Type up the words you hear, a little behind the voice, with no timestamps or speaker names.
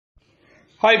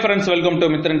Hi friends, welcome to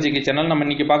Tnpsc channel. நம்ம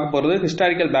இன்னைக்கு பார்க்க போறது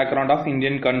historical background of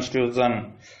Indian Constitution.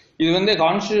 இது வந்து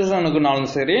கான்ஸ்டிடியூஷனுக்குனாலும்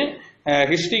சரி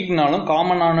ஹிஸ்டரிக்குனாலும்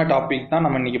காமனான டாபிக் தான்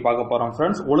நம்ம இன்னைக்கு பார்க்க போறோம்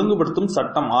ஃப்ரெண்ட்ஸ். ஒழுங்குபடுத்தும்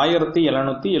சட்டம்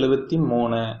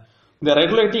 1773, இந்த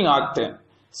ரெகுலேட்டிங் ஆக்ட்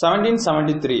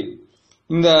 1773.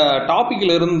 இந்த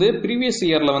டாபிக்ல இருந்து ப்ரீவியஸ்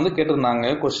இயர்ல வந்து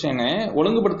கேட்டிருந்தாங்க கொஸ்டின்,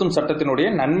 ஒழுங்குபடுத்தும் சட்டத்தினுடைய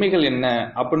நன்மைகள் என்ன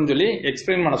அப்படின்னு சொல்லி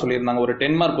எக்ஸ்பிளைன் பண்ண சொல்லியிருந்தாங்க ஒரு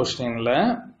 10 மார்க் கொஸ்டின்ல.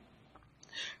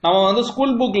 நம்ம வந்து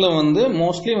ஸ்கூல் புக்ல வந்து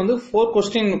மோஸ்ட்லி வந்து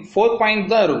 4 பாயிண்ட்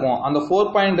தான் இருக்கும். அந்த 4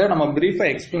 பாயிண்ட நம்ம பிரீஃபா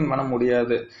எக்ஸ்பிளைன் பண்ண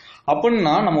முடியாது.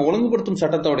 அப்படின்னா நம்ம ஒழுங்குபடுத்தும்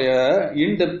சட்டத்தோடைய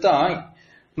இன்டெப்தா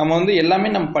நம்ம வந்து எல்லாமே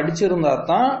நம்ம படிச்சிருந்தா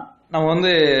தான் நம்ம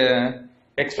வந்து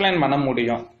எக்ஸ்பிளைன் பண்ண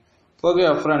முடியும். ஓகே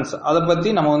ஃப்ரெண்ட்ஸ், அதை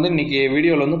பத்தி நம்ம வந்து இன்னைக்கு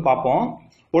வீடியோல வந்து பார்ப்போம்.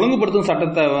 ஒழுங்குபடுத்தும்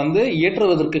சட்டத்தை வந்து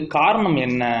இயற்றுவதற்கு காரணம்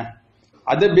என்ன,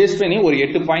 அதை பேஸ் பண்ணி ஒரு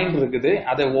 8 பாயிண்ட் இருக்குது.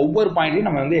 அதை ஒவ்வொரு பாயிண்டையும்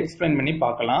நம்ம வந்து எக்ஸ்பிளைன் பண்ணி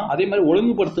பார்க்கலாம். அதே மாதிரி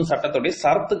ஒழுங்குபடுத்தும் சட்டத்துடைய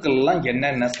சரத்துக்கள் எல்லாம்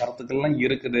என்னென்ன சரத்துக்கள் எல்லாம்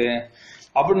இருக்குது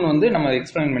அப்படின்னு வந்து நம்ம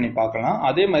எக்ஸ்பிளைன் பண்ணி பார்க்கலாம்.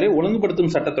 அதே மாதிரி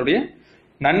ஒழுங்குபடுத்தும் சட்டத்துடைய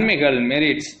நன்மைகள்,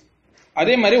 மெரிட்ஸ்,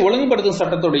 அதே மாதிரி ஒழுங்குபடுத்தும்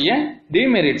சட்டத்துடைய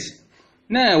டிமெரிட்ஸ்,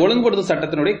 ஒழுங்குபடுத்தும்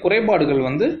சட்டத்தினுடைய குறைபாடுகள்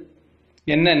வந்து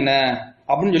என்னென்ன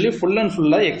அப்படின்னு சொல்லி ஃபுல் அண்ட்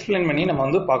ஃபுல்லா எக்ஸ்பிளைன் பண்ணி நம்ம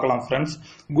வந்து பார்க்கலாம் ஃப்ரெண்ட்ஸ்.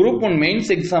 குரூப் 1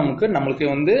 மெயின்ஸ் எக்ஸாமுக்கு நம்மளுக்கு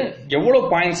வந்து எவ்வளவு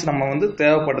பாயிண்ட்ஸ் நம்ம வந்து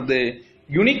தேவைப்படுது,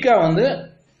 யூனிக்கா வந்து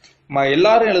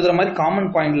எல்லாரும் எழுதுற மாதிரி காமன்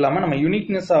பாயிண்ட் இல்லாம நம்ம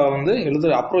யூனிக்னஸா வந்து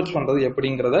அப்ரோச் பண்றது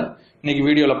எப்படிங்கறத இன்னைக்கு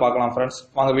வீடியோல பார்க்கலாம் ஃப்ரெண்ட்ஸ்.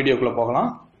 வாங்க வீடியோக்குள்ள போகலாம்.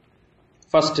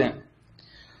 ஃபர்ஸ்ட்,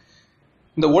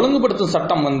 இந்த ஒழுங்குபடுத்தும்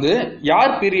சட்டம் வந்து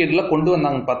யார் பீரியட்ல கொண்டு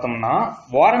வந்தாங்கன்னு பார்த்தோம்னா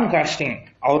வாரன் ஹேஸ்டிங்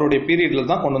அவருடைய பீரியட்ல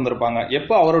தான் கொண்டு வந்திருப்பாங்க.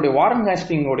 எப்ப அவருடைய வாரன்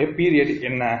ஹேஸ்டிங்கோட பீரியட்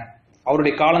என்ன,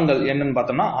 அவருடைய காலங்கள் என்னன்னு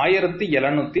பார்த்தோம்னா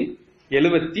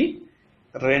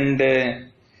 1772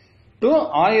 டு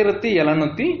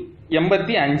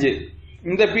 1785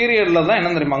 இந்த பீரியட்ல தான் என்ன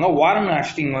தெரியுமாங்க வாரன்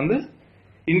ஹேஸ்டிங் வந்து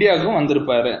இந்தியாவுக்கும்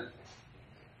வந்திருப்பாரு.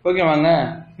 ஓகேவாங்க,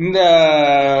 இந்த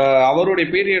அவருடைய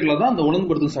பீரியட்ல தான் அந்த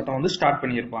ஒழுங்குபடுத்தும் சட்டம் வந்து ஸ்டார்ட்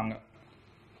பண்ணியிருப்பாங்க.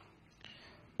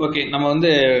 ஓகே, நம்ம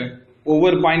வந்து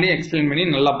ஒவ்வொரு பாயிண்டையும் எக்ஸ்பிளைன் பண்ணி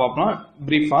நல்லா பார்ப்போம்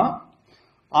பிரீஃபா.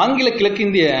 ஆங்கில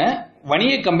கிழக்கிந்திய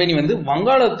வணிக கம்பெனி வந்து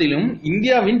வங்காளத்திலும்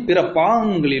இந்தியாவின் பிற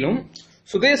பாகங்களிலும்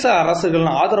சுதேச அரசுகள்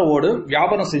ஆதரவோடு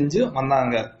வியாபாரம் செஞ்சு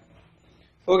வந்தாங்க.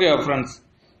 ஓகே ஃப்ரெண்ட்ஸ்,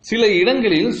 சில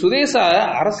இடங்களில் சுதேச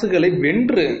அரசுகளை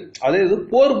வென்று, அதாவது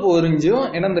போர் புரிஞ்சும்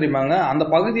என்ன தெரியுமாங்க அந்த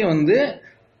பகுதியை வந்து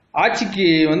ஆட்சிக்கு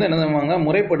வந்து என்ன தெரியுமாங்க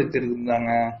முறைப்படுத்தி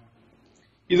இருந்தாங்க.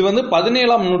 இது வந்து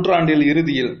 17ஆம் நூற்றாண்டில்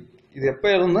இறுதியில், இது எப்ப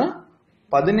இருந்தா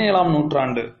 17ஆம்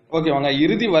நூற்றாண்டு ஓகேவாங்க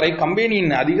இறுதி வரை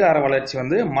கம்பெனியின் அதிகார வளர்ச்சி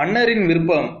வந்து மன்னரின்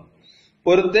விருப்பம்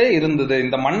பொறுத்தே இருந்தது.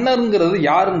 இந்த மன்னருங்கிறது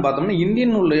யாருன்னு பார்த்தோம்னா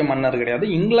இந்தியன் உள்ள மன்னர் கிடையாது,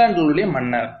 இங்கிலாந்து உள்ள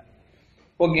மன்னர்.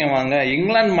 ஓகேவாங்க,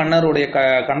 இங்கிலாந்து மன்னருடைய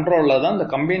கண்ட்ரோல்ல தான் இந்த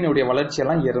கம்பெனியுடைய வளர்ச்சி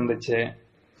எல்லாம் இருந்துச்சு.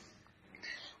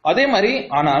 அதே மாதிரி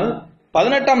ஆனால்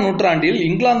 18ஆம் நூற்றாண்டில்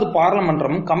இங்கிலாந்து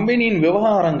பார்லமென்றம் கம்பெனியின்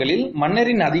விவகாரங்களில்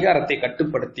மன்னரின் அதிகாரத்தை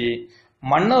கட்டுப்படுத்தி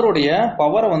மன்னருடைய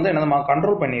பவரை வந்து என்ன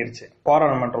கண்ட்ரோல் பண்ணிருச்சு.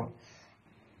 பார்லமென்றம்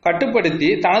கட்டுப்படுத்தி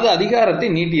தனது அதிகாரத்தை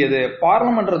நீட்டியது.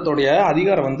 பார்லமென்றத்துடைய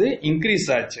அதிகாரம் வந்து இன்க்ரீஸ்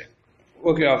ஆச்சு.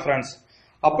 ஓகேவா ஃப்ரெண்ட்ஸ்,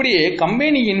 அப்படியே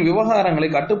கம்பெனியின் விவகாரங்களை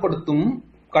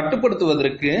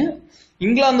கட்டுப்படுத்துவதற்கு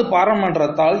இங்கிலாந்து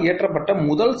பார்லமென்றத்தால் இயற்றப்பட்ட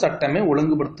முதல் சட்டமே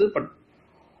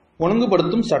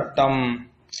ஒழுங்குபடுத்தும் சட்டம்.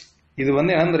 இது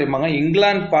வந்து என்ன தெரியுமாங்க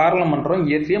இங்கிலாந்து பார்லமென்றம்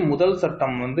இயற்றிய முதல்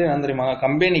சட்டம் வந்து என்ன தெரியுமாங்க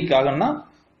கம்பெனிக்காகனா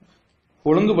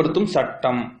ஒழுங்குபடுத்தும்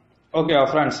சட்டம். ஓகேவா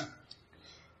ஃப்ரெண்ட்ஸ்,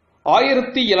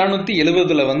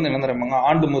 1770 வந்து என்ன தெரியுமாங்க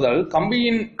ஆண்டு முதல்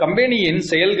கம்பெனியின்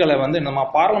செயல்களை வந்து நம்ம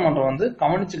பார்லமென்றம் வந்து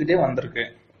கவனிச்சுக்கிட்டே வந்திருக்கு.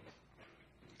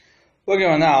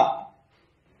 ஓகேவாங்க,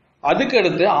 அதுக்கு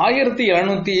அடுத்து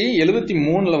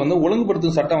 1773 வந்து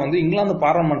ஒழுங்குபடுத்தும் சட்டம் வந்து இங்கிலாந்து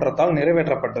பார்லமென்றத்தால்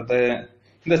நிறைவேற்றப்பட்டது.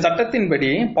 இந்த சட்டத்தின்படி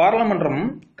பார்லமென்றம்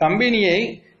கம்பெனியை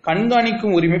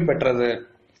கண்காணிக்கும் உரிமை பெற்றது.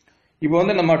 இப்போ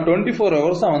வந்து நம்ம 24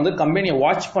 ஹவர்ஸா வந்து கம்பெனியை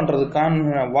வாட்ச் பண்றதுக்கு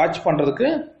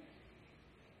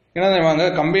என்ன தெரியுமாங்க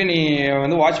கம்பெனி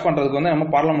வந்து வாட்ச் பண்றதுக்கு வந்து நம்ம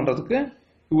பார்லமென்றதுக்கு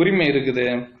உரிமை இருக்குது.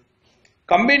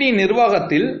 கம்பெனி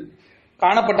நிர்வாகத்தில்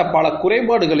காணப்பட்ட பல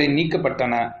குறைபாடுகளை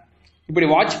நீக்கப்பட்டன. இப்படி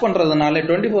வாட்ச் பண்றதுனால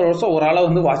 24 ஹவர்ஸா ஒரு ஆளை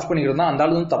வந்து வாட்ச் பண்ணிக்கிறதா அந்த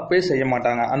ஆள் வந்து தப்பே செய்ய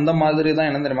மாட்டாங்க. அந்த மாதிரி தான்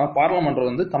என்ன தெரியுமா பார்லமெண்ட்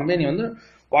வந்து கம்பெனி வந்து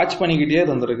வாட்ச் பண்ணிக்கிட்டே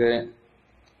இருந்திருக்கு.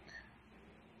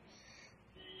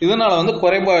 இதனால வந்து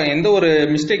எந்த ஒரு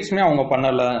மிஸ்டேக்ஸுமே அவங்க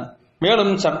பண்ணல.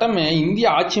 மேலும் சட்டமே இந்திய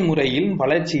ஆட்சி முறையின்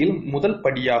வளர்ச்சியில் முதல்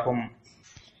படியாகும்.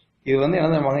 இது வந்து என்ன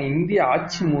தெரியுமாங்க இந்திய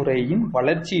ஆட்சி முறையின்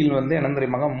வளர்ச்சியில் வந்து என்ன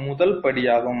தெரியுமாங்க முதல்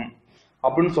படியாகும்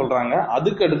அப்படின்னு சொல்றாங்க.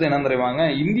 அதுக்கு அடுத்து என்ன தெரியுமாங்க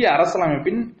இந்திய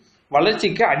அரசியலமைப்பின்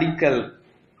வளர்ச்சிக்கு அடிக்கல்.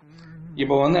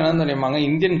 இப்ப வந்து என்ன தெரியுமாங்க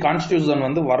இந்தியன் கான்ஸ்டிடியூஷன்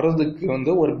வந்து வர்றதுக்கு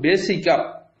வந்து ஒரு பேசிக்கா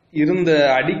இருந்த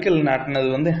அடிக்கல் நாட்டினது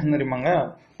வந்து என்ன தெரியுமாங்க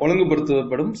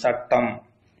ஒழுங்குபடுத்தப்படும் சட்டம்.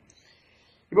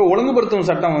 இப்ப ஒழுங்குபடுத்தும்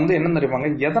சட்டம் வந்து என்ன தெரியுமாங்க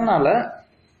எதனால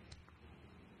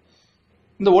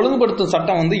இந்த ஒழுங்குபடுத்தும்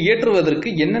சட்டம் வந்து இயற்றுவதற்கு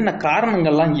என்னென்ன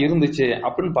காரணங்கள்லாம் இருந்துச்சு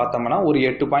அப்படின்னு பார்த்தோம்னா ஒரு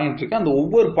 8 பாயிண்ட் இருக்கு. அந்த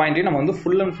ஒவ்வொரு பாயிண்ட்டையும் நம்ம வந்து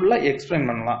ஃபுல் அண்ட் ஃபுல்லா எக்ஸ்பிளைன்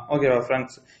பண்ணலாம். ஓகேவா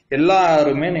ஃப்ரெண்ட்ஸ்?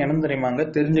 எல்லாருமே என்ன தெரியுமாங்க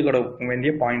தெரிஞ்சுக்கிட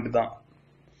வேண்டிய பாயிண்ட் தான்.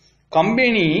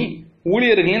 கம்பெனி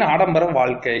ஊழியர்களின் ஆடம்பர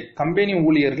வாழ்க்கை. கம்பெனி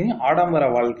ஊழியர்களின் ஆடம்பர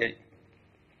வாழ்க்கை.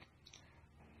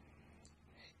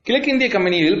 கிழக்கிந்திய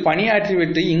கம்பெனியில்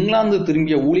பணியாற்றிவிட்டு இங்கிலாந்து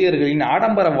திரும்பிய ஊழியர்களின்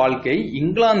ஆடம்பர வாழ்க்கை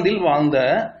இங்கிலாந்தில்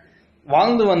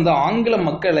வாழ்ந்து வந்த ஆங்கில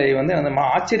மக்களை வந்து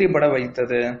ஆச்சரியப்பட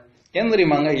வைத்தது. ஏன்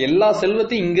தெரியுமாங்க? எல்லா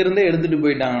செல்வத்தையும் இங்கிருந்தே எடுத்துட்டு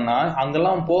போயிட்டாங்கன்னா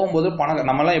அங்கெல்லாம் போகும்போது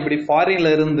நம்மலாம் எப்படி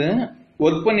ஃபாரின்ல இருந்து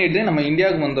ஒர்க் பண்ணிட்டு நம்ம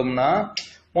இந்தியாவுக்கு வந்தோம்னா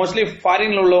மோஸ்ட்லி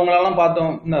ஃபாரின்ல உள்ளவங்களெல்லாம்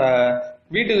பார்த்தோம்,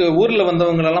 வீட்டுக்கு ஊர்ல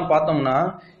வந்தவங்களெல்லாம் பார்த்தோம்னா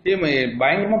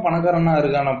பயங்கரமா பணக்காரனா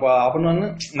இருக்கானப்பா அப்படின்னு வந்து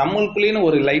நம்மளுக்குள்ளேன்னு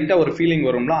ஒரு லைட்டா ஒரு ஃபீலிங்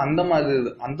வரும்ல,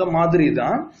 அந்த மாதிரி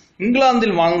தான்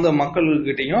இங்கிலாந்தில் வாழ்ந்த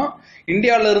மக்கள்கிட்டையும்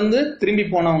இந்தியாவில இருந்து திரும்பி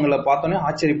போனவங்களை பார்த்தோன்னே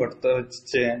ஆச்சரியப்படுத்த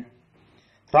வச்சுச்சு.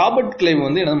 ராபர்ட் கிளைவ்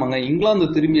வந்து என்னமாங்க இங்கிலாந்து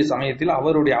திரும்பிய சமயத்தில்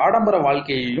அவருடைய ஆடம்பர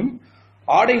வாழ்க்கையையும்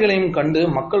ஆடைகளையும் கண்டு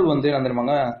மக்கள் வந்து என்ன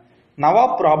தெரியுமாங்க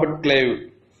நவாப் ராபர்ட் கிளைவ்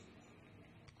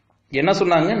என்ன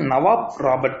சொன்னாங்க? நவாப்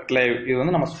ராபர்ட் கிளைவ். இது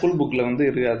வந்து நம்ம ஸ்கூல் புக்ல வந்து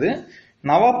இருக்காது.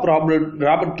 நவாப்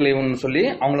ராபர்ட் கிளைவ்னு சொல்லி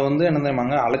அவங்கள வந்து என்ன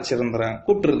தெரியுமாங்க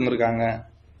கூப்பிட்டு இருந்திருக்காங்க.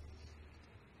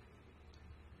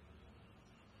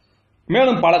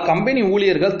 மேலும் பல கம்பெனி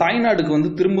ஊழியர்கள் தாய்நாடுக்கு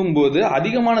வந்து திரும்பும் போது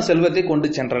அதிகமான செல்வத்தை கொண்டு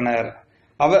சென்றனர்.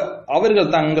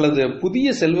 அவர்கள் தங்களது புதிய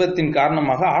செல்வத்தின்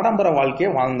காரணமாக ஆடம்பர வாழ்க்கையை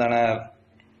வாழ்ந்தனர்.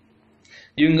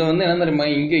 இவங்க வந்து என்ன தெரியுமா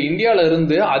இங்க இந்தியாவில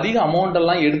இருந்து அதிக அமௌண்ட்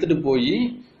எல்லாம் எடுத்துட்டு போய்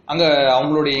அங்க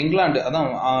அவங்களுடைய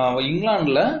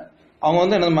இங்கிலாந்துல அவங்க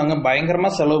வந்து என்ன பயங்கரமா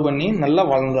செலவு பண்ணி நல்லா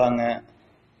வாழ்ந்தாங்க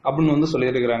அப்படின்னு வந்து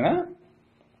சொல்லியிருக்கிறாங்க.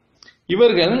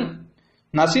 இவர்கள்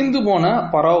நசிந்து போன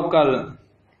பரோக்கல்.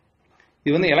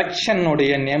 இது வந்து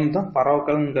எலெக்ஷனுடைய நேம் தான்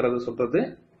பரோக்கல்ங்கிறது சொல்றது.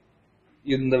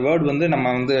 இந்த வேர்டு வந்து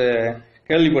நம்ம வந்து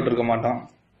கேள்விப்பட்டிருக்க மாட்டோம்.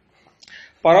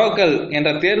 பரோக்கல் என்ற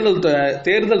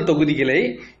தேர்தல் தொகுதிகளை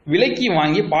விலைக்கு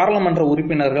வாங்கி பாராளுமன்ற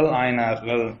உறுப்பினர்கள்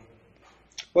ஆயினார்கள்.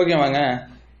 ஓகேவாங்க.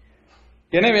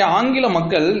 எனவே ஆங்கில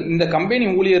மக்கள் இந்த கம்பெனி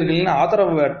ஊழியர்களின்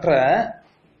ஆதரவற்ற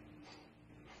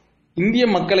இந்திய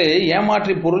மக்களை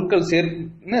ஏமாற்றி பொருட்கள்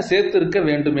சேர்த்திருக்க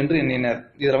வேண்டும் என்று எண்ணினர்.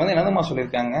 இதுல வந்து என்னதுமா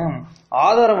சொல்லியிருக்காங்க?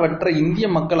 ஆதரவற்ற இந்திய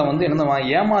மக்களை வந்து என்னதுமா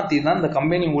ஏமாத்தி தான் இந்த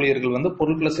கம்பெனி ஊழியர்கள் வந்து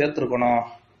பொருட்களை சேர்த்திருக்கணும்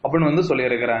அப்படின்னு வந்து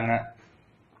சொல்லியிருக்கிறாங்க.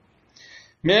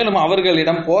 மேலும்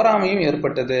அவர்களிடம் போராமையும்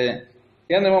ஏற்பட்டது.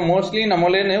 ஏன் தெரியுமா? மோஸ்ட்லி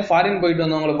நம்மளேன்னு ஃபாரின் போயிட்டு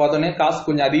வந்தவங்களை பார்த்தோன்னே காசு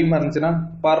கொஞ்சம் அதிகமா இருந்துச்சுன்னா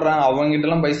பாடுறான் அவங்ககிட்ட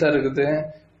எல்லாம் பைசா இருக்குது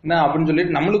என்ன அப்படின்னு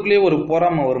சொல்லிட்டு நம்மளுக்குள்ளேயே ஒரு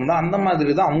போராமை வரும்னா அந்த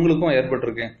மாதிரி தான் அவங்களுக்கும்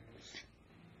ஏற்பட்டிருக்கு.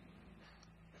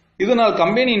 இதனால்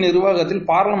கம்பெனி நிர்வாகத்தில்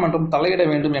பாராளுமன்றம் தலையிட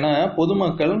வேண்டும் என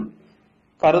பொதுமக்கள்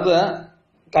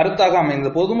கருத்தாக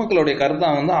அமைந்தது. பொதுமக்களுடைய கருத்தா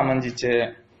வந்து அமைஞ்சிச்சு.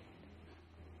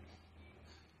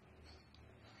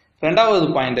 2வது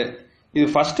பாயிண்ட். இது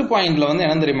ஃபர்ஸ்ட் பாயிண்ட்ல வந்து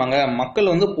என்ன தெரியுமாங்க?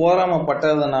 மக்கள் வந்து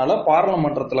போராமப்பட்டதுனால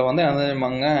பாராளுமன்றத்துல வந்து என்ன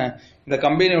தெரியுமாங்க இந்த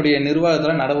கம்பெனியுடைய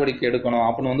நிர்வாகத்துல நடவடிக்கை எடுக்கணும்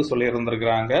அப்படின்னு வந்து சொல்லி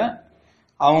இருந்திருக்கிறாங்க.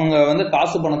 அவங்க வந்து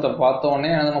காசு பணத்தை பார்த்தோன்னே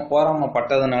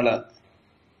போராமப்பட்டதுனால.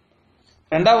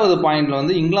 2வது பாயிண்ட்ல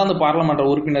வந்து இங்கிலாந்து பாராளுமன்ற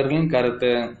உறுப்பினர்களின்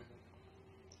கருத்து.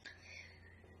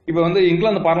 இப்ப வந்து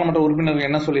இங்கிலாந்து பாராளுமன்ற உறுப்பினர்கள்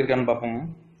என்ன சொல்லியிருக்கான்னு பார்ப்போம்.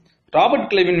 ராபர்ட்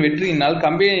கிளைவின் வெற்றியினால்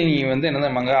கம்பெனி வந்து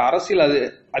என்ன அரசியல்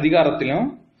அதிகாரத்திலும்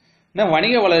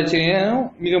வணிக வளர்ச்சியிலும்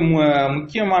மிக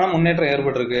முக்கியமான முன்னேற்றம்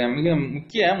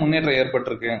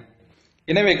ஏற்பட்டிருக்கு.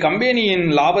 எனவே கம்பெனியின்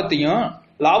லாபத்தையும்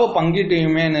லாப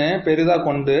பங்கீட்டையுமே பெரிதா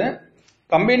கொண்டு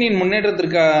கம்பெனியின்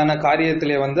முன்னேற்றத்திற்கான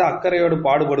காரியத்திலே வந்து அக்கறையோடு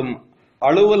பாடுபடும்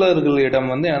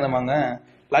அலுவலர்களிடம் வந்து என்னமாங்க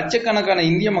லட்சக்கணக்கான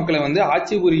இந்திய மக்களை வந்து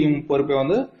ஆட்சி புரியும் பொறுப்பை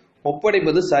வந்து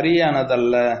ஒப்படைப்பது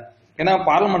சரியானதல்ல என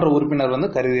பாராளுமன்ற உறுப்பினர் வந்து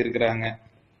கருதி இருக்கிறாங்க.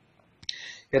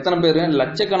 எத்தனை பேர்?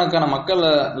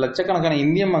 லட்சக்கணக்கான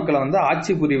இந்திய மக்களை வந்து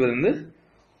ஆட்சி புரிவது வந்து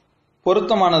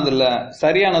பொருத்தமானது இல்ல,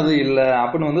 சரியானது இல்லை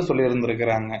அப்படின்னு வந்து சொல்லி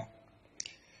இருந்திருக்கிறாங்க.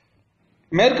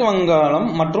 மேற்கு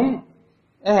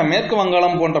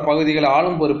வங்காளம் போன்ற பகுதிகளை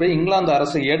ஆளும் பொறுப்பை இங்கிலாந்து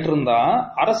அரசு ஏற்றிருந்தா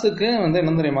அரசுக்கு வந்து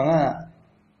என்ன தெரியுமாங்க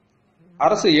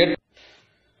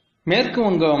மேற்கு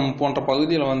வங்கம் போன்ற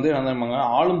பகுதியில வந்து என்ன தெரியுமாங்க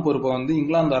ஆளும் பொறுப்பை வந்து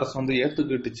இங்கிலாந்து அரசு வந்து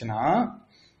ஏற்றுக்கிட்டுச்சுன்னா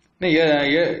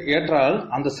ஏற்றால்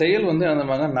அந்த செயல் வந்து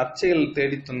என்ன நற்செயல்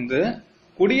தேடி தந்து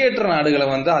குடியேற்ற நாடுகளை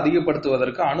வந்து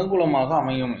அதிகப்படுத்துவதற்கு அனுகூலமாக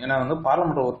அமையும் என வந்து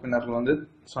பாராளுமன்ற உறுப்பினர்கள் வந்து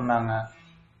சொன்னாங்க.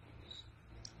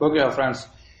 ஓகே ஃப்ரெண்ட்ஸ்,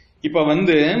 இப்ப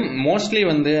வந்து மோஸ்ட்லி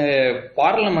வந்து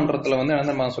பாராளுமன்றத்துல வந்து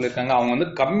என்ன சொல்லியிருக்காங்க, அவங்க வந்து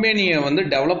கம்பெனியை வந்து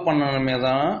டெவலப் பண்ணணுமே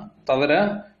தான் தவிர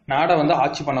நாடை வந்து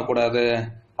ஆட்சி பண்ணக்கூடாது.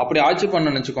 அப்படி ஆட்சி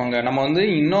பண்ணணும்னு வச்சுக்கோங்க, நம்ம வந்து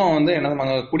இன்னும் வந்து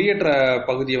என்ன குடியேற்ற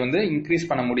பகுதியை வந்து இன்க்ரீஸ்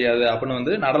பண்ண முடியாது அப்படின்னு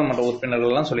வந்து நாடாளுமன்ற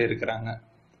உறுப்பினர்கள் எல்லாம் சொல்லியிருக்கிறாங்க.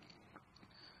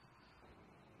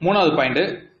 3வது பாயிண்ட்,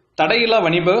 தடையில்லா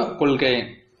வணிக கொள்கை.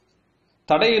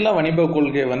 தடையில்லா வணிக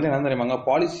கொள்கை வந்து என்ன தெரியுமாங்க,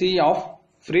 பாலிசி ஆஃப்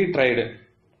ஃப்ரீ ட்ரேடு.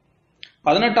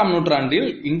 18ஆம் நூற்றாண்டில்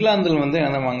இங்கிலாந்தில் வந்து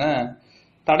என்னவாங்க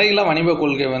தடையில்லா வணிக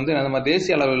கொள்கை வந்து நம்ம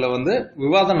தேசிய அளவில் வந்து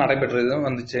விவாதம் நடைபெற்றது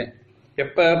வந்துச்சு.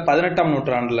 எப்ப 18ஆம்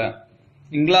நூற்றாண்டுல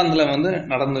இங்கிலாந்துல வந்து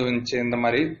நடந்து வந்துச்சு இந்த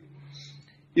மாதிரி.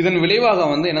 இதன் விளைவாக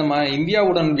வந்து என்னமா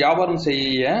இந்தியாவுடன் வியாபாரம்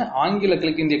செய்ய ஆங்கில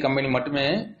கிழக்கிந்திய கம்பெனி மட்டுமே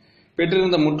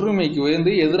பெற்றிருந்த முற்றுரிமைக்கு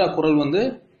வந்து எதிராக குரல் வந்து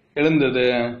எழுந்தது.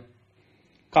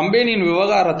 கம்பெனியின்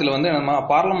விவகாரத்தில் வந்து நம்ம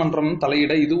பார்லமென்றம்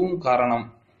தலையிட இதுவும் காரணம்.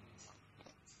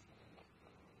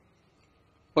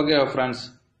 ஓகே ஃப்ரெண்ட்ஸ்,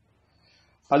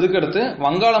 அதுக்கடுத்து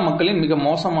வங்காள மக்களின் மிக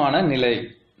மோசமான நிலை.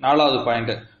 4வது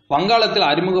பாயிண்ட், வங்காளத்தில்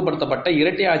அறிமுகப்படுத்தப்பட்ட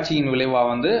இரட்டை ஆட்சியின் விளைவா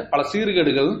வந்து பல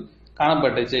சீர்கேடுகள்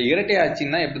காணப்பட்டுச்சு. இரட்டை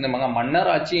ஆட்சின்னா எப்படி இருந்தாங்க, மன்னர்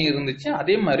ஆட்சியும் இருந்துச்சு,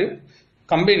 அதே மாதிரி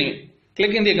கம்பெனி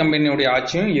கிழக்கிந்திய கம்பெனியுடைய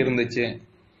ஆட்சியும் இருந்துச்சு.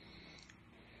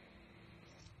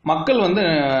 மக்கள் வந்து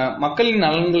மக்களின்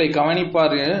நலன்களை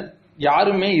கவனிப்பாரு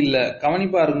யாருமே இல்ல,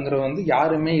 கவனிப்பாருங்கிற வந்து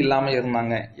யாருமே இல்லாம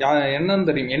இருந்தாங்க. என்னன்னு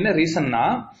தெரியும், என்ன ரீசன்னா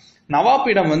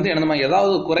நவாப்பிடம் வந்து என்னமா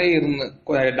ஏதாவது குறை இருந்து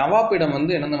நவாப்பிடம்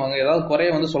வந்து என்னவாங்க ஏதாவது குறைய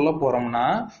வந்து சொல்ல போறோம்னா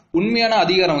உண்மையான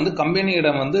அதிகாரம் வந்து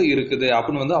கம்பெனியிடம் வந்து இருக்குது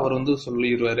அப்படின்னு வந்து அவர் வந்து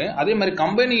சொல்லிடுவாரு. அதே மாதிரி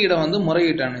கம்பெனியிடம் வந்து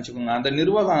முறையிட்டான்னு வச்சுக்கோங்க, அந்த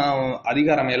நிர்வாக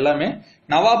அதிகாரம் எல்லாமே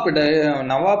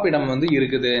நவாப்பிடம் வந்து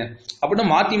இருக்குது அப்படின்னு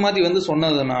மாத்தி மாத்தி வந்து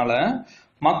சொன்னதுனால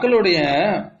மக்களுடைய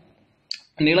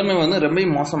நிலைமை வந்து ரொம்ப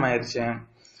மோசமாயிருச்சு.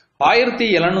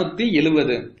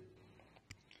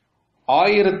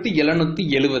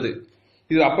 1770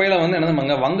 இது அப்பையில வந்து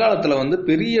என்ன வங்காளத்துல வந்து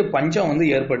பெரிய பஞ்சம் வந்து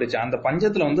ஏற்பட்டுச்சு. அந்த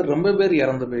பஞ்சத்துல வந்து ரொம்ப பேர்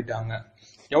இறந்து போயிட்டாங்க.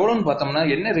 எவ்வளவுன்னு பார்த்தோம்னா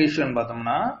என்ன ரேஷியோன்னு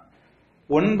பார்த்தோம்னா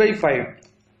 1/5,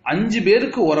 5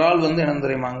 பேருக்கு ஒரு ஆள் வந்து என்ன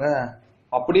தெரியுமாங்க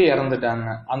அப்படியே இறந்துட்டாங்க.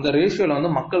 அந்த ரேஷியோல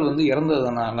வந்து மக்கள் வந்து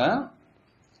இறந்ததுனால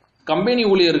கம்பெனி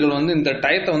ஊழியர்கள் வந்து இந்த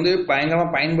டயத்தை வந்து பயங்கரமா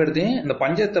பயன்படுத்தி இந்த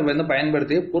பஞ்சத்தை வந்து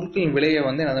பயன்படுத்தி பொருட்களின் விலையை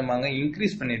வந்து என்ன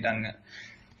இன்க்ரீஸ் பண்ணிட்டாங்க.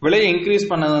 விலையை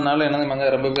இன்க்ரீஸ் பண்ணதுனால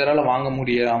என்ன ரொம்ப பேரால வாங்க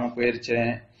முடியாம போயிருச்சு.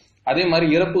 அதே மாதிரி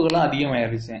இறப்புகளும்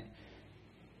அதிகமாயிருச்சு.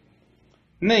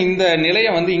 இன்னும் இந்த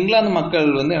நிலையை வந்து இங்கிலாந்து மக்கள்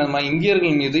வந்து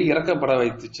இந்தியர்கள் மீது இறக்கப்பட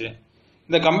வைத்துச்சு.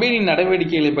 இந்த கம்பெனியின்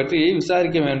நடவடிக்கைகளை பற்றி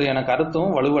விசாரிக்க வேண்டும் என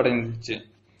கருத்தும் வலுவடைந்துச்சு.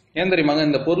 ஏன் தெரியுமாங்க,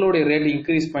 இந்த பொருளுடைய ரேட்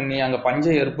இன்க்ரீஸ் பண்ணி அங்க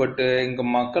பஞ்சம் ஏற்பட்டு இங்க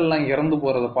மக்கள்லாம் இறந்து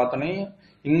போறதை பார்த்தோன்னே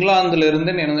இங்கிலாந்துல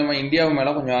இருந்து இந்தியாவு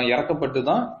மேல கொஞ்சம் இறக்கப்பட்டு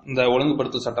தான் இந்த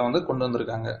ஒழுங்குபடுத்தும் சட்டம் வந்து கொண்டு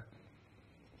வந்திருக்காங்க.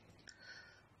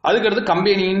 அதுக்கடுத்து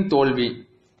கம்பெனியின் தோல்வி.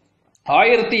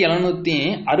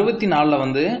 1764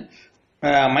 வந்து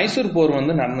மைசூர் போர்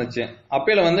வந்து நடந்துச்சு.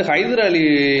 அப்பையில வந்து ஹைதர்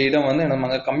அலியிடம் வந்து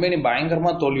நம்ம கம்பெனி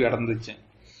பயங்கரமா தோல்வி அடைந்துச்சு.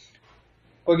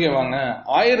 ஓகேவாங்க,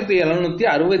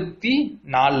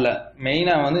 1764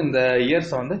 மெயினா வந்து இந்த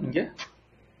இயர்ஸ் வந்து இங்க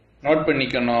நோட்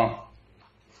பண்ணிக்கணும்.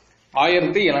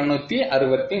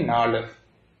 1764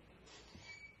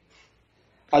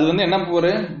 அது வந்து என்ன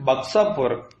போர், பக்சா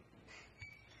போர்.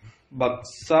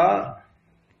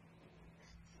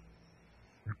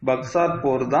 பக்சார்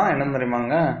போர் தான் என்ன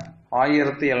தெரியுமாங்க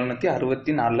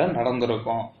 1764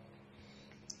 நடந்திருக்கும்.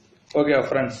 ஓகே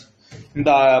ஃப்ரெண்ட்ஸ்,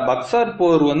 இந்த பக்சார்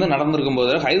போர் வந்து நடந்திருக்கும்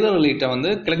போது ஹைதர் அலிட்ட வந்து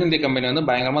கிழக்கிந்திய கம்பெனி வந்து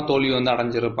பயங்கரமா தோல்வி வந்து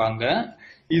அடைஞ்சிருப்பாங்க.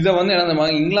 இதை வந்து என்ன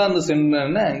இங்கிலாந்து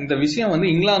சென்று இந்த விஷயம்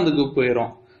வந்து இங்கிலாந்துக்கு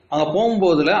போயிடும். அங்க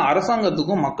போகும்போதுல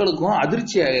அரசாங்கத்துக்கும் மக்களுக்கும்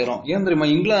அதிர்ச்சி ஆயிரும். ஏன் தெரியுமா,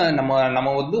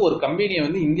 நம்ம வந்து ஒரு கம்பெனியை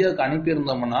வந்து இந்தியாவுக்கு அனுப்பி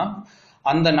இருந்தோம்னா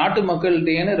அந்த நாட்டு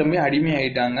மக்கள்கிட்டே ரொம்ப அடிமை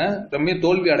ஆயிட்டாங்க, ரொம்ப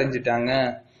தோல்வி அடைஞ்சிட்டாங்க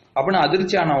அப்படின்னு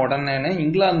அதிர்ச்சியான உடனே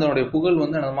இங்கிலாந்தோடைய புகழ்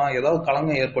வந்து ஏதாவது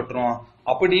களங்கம் ஏற்பட்டுரும்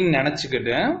அப்படின்னு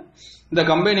நினைச்சுக்கிட்டு இந்த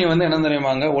கம்பெனி வந்து என்ன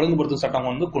தெரியுமாங்க ஒழுங்குபடுத்தும் சட்டம்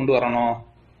வந்து கொண்டு வரணும்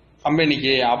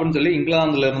கம்பெனிக்கு அப்படின்னு சொல்லி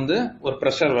இங்கிலாந்துல இருந்து ஒரு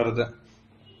பிரஷர் வருது.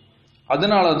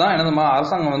 அதனாலதான் என்ன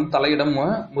அரசாங்கம் வந்து தலையிட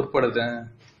முற்படுது.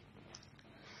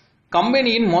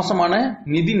 கம்பெனியின் மோசமான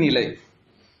நிதி நிலை.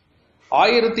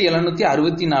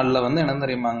 1764 வந்து என்ன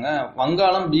தெரியுமாங்க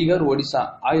வங்காளம், பீகார், ஒடிசா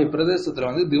ஆகிய பிரதேசத்துல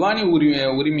வந்து திவானி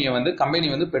உரிமையை வந்து கம்பெனி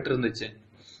வந்து பெற்றிருந்துச்சு.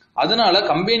 அதனால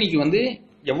கம்பெனிக்கு வந்து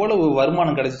எவ்வளவு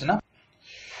வருமானம் கிடைச்சிச்சுன்னா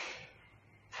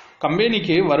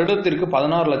கம்பெனிக்கு வருடத்திற்கு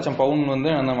 16 லட்சம் பவுண்ட் வந்து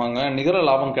என்னவாங்க நிகர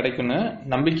லாபம் கிடைக்கும்னு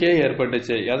நம்பிக்கையே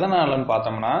ஏற்பட்டுச்சு. எதனாலன்னு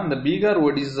பார்த்தோம்னா இந்த பீகார்,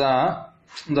 ஒடிசா,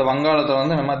 இந்த வங்காளத்தை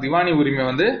வந்து நம்ம திவானி உரிமை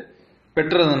வந்து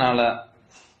பெற்றதுனால.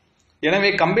 எனவே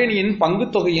கம்பெனியின் பங்கு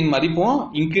தொகையின் மதிப்பும்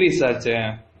இன்க்ரீஸ் ஆச்சு.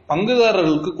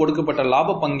 பங்குதாரர்களுக்கு கொடுக்கப்பட்ட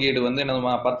லாப பங்கீடு வந்து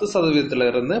 10%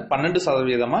 இருந்து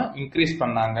 12% இன்க்ரீஸ்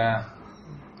பண்ணாங்க.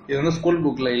 இது வந்து ஸ்கூல்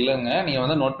புக்ல இல்லைங்க, நீங்க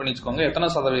வந்து நோட் பண்ணி வச்சுக்கோங்க. எத்தனை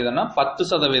சதவீதம்னா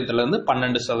 10% இருந்து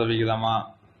 12%.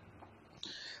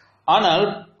 ஆனால்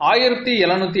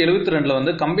 1772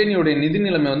 வந்து கம்பெனியுடைய நிதி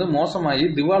நிலைமை வந்து மோசமாகி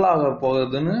திவாலாக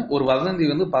போகுதுன்னு ஒரு வதந்தி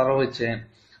வந்து பரவுச்சு.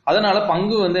 அதனால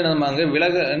பங்கு வந்து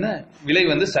விலை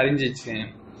வந்து சரிஞ்சிச்சு.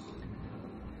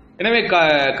 எனவே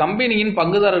கம்பெனியின்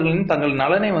பங்குதாரர்களின் தங்கள்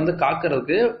நலனை வந்து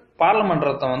காக்கிறதுக்கு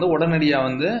பார்லமென்றத்தை வந்து உடனடியா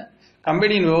வந்து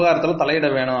கம்பெனியின் விவகாரத்துல தலையிட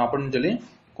வேணும் அப்படின்னு சொல்லி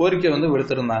கோரிக்கை வந்து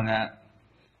விடுத்திருந்தாங்க.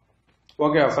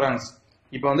 ஓகே ஃப்ரெண்ட்ஸ்,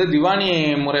 இப்போ வந்து திவானி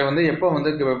முறை வந்து எப்போ வந்து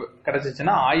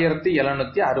கிடைச்சிச்சுன்னா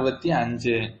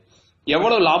 1765.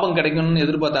 எவ்வளவு லாபம் கிடைக்கும்னு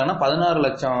எதிர்பார்த்தாங்கன்னா 16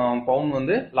 லட்சம் பவுண்ட்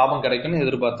வந்து லாபம் கிடைக்கும்னு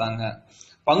எதிர்பார்த்தாங்க.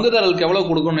 பங்குதாரர்களுக்கு எவ்வளவு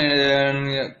கொடுக்கணும்,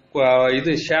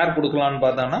 இது ஷேர் கொடுக்கலாம்னு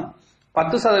பார்த்தாங்கன்னா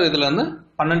 10% இருந்து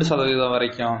 12%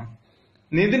 வரைக்கும்.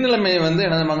 நிதி நிலைமை வந்து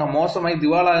என்ன மோசமாகி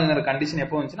திவாலாங்கிற கண்டிஷன்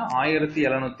எப்போ வந்துச்சுன்னா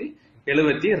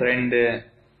 1772.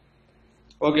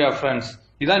 ஓகே ஃப்ரெண்ட்ஸ்,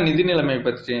 இதான் நிதி நிலைமை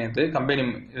பற்றி கம்பெனி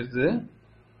இது.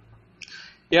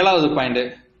 7வது பாயிண்ட்,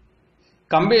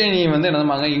 கம்பெனி வந்து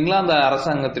என்னதுமாங்க இங்கிலாந்து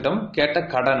அரசாங்கத்திடம் கேட்ட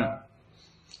கடன்.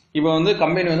 இப்போ வந்து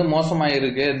கம்பெனி வந்து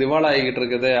மோசமாயிருக்கு, திவாலாகிக்கிட்டு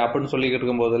இருக்குது அப்படின்னு சொல்லிக்கிட்டு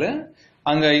இருக்கும் போதுல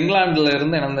அங்க இங்கிலாந்துல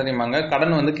இருந்து என்ன தெரியுமாங்க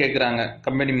கடன் வந்து கேட்கிறாங்க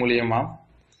கம்பெனி மூலியமா.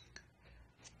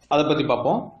 அதை பத்தி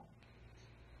பார்ப்போம்.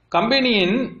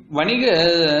 கம்பெனியின்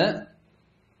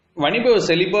வணிப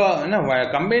செழிப்பா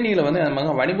கம்பெனியில வந்து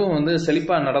வணிபம் வந்து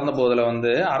செழிப்பா நடந்த போதுல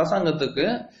வந்து அரசாங்கத்துக்கு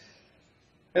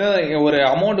ஒரு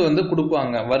அமௌண்ட் வந்து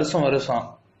கொடுப்பாங்க வருஷம் வருஷம்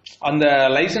அந்த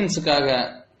லைசன்ஸுக்காக.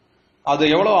 அது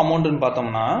எவ்வளவு அமௌண்ட்னு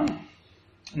பார்த்தோம்னா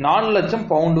 4 லட்சம்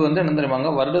பவுண்டு வந்து என்ன தெரியுமாங்க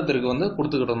வருடத்திற்கு வந்து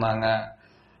கொடுத்துக்கிட்டு இருந்தாங்க.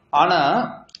 ஆனா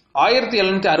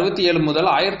 1767 முதல்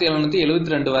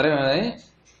 1772 வரை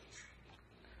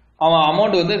அவன்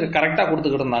அமௌண்ட் வந்து கரெக்டா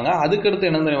கொடுத்துக்கிட்டு இருந்தாங்க. அதுக்கடுத்து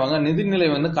என்ன தெரியுவாங்க நிதிநிலை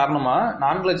வந்து காரணமா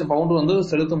 4 லட்சம் பவுண்டு வந்து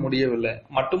செலுத்த முடியவில்லை.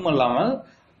 மட்டுமல்லாமல்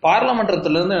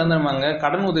பார்லமெண்டத்துல இருந்து என்ன தெரியுமாங்க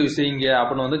கடன் உதவி செய்யுங்க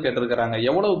அப்படின்னு வந்து கேட்டிருக்கிறாங்க.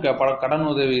 எவ்வளவு கடன்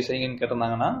உதவி செய்யுங்கன்னு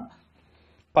கேட்டிருந்தாங்கன்னா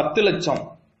 10 லட்சம்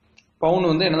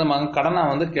பவுண்ட் வந்து என்ன கடனா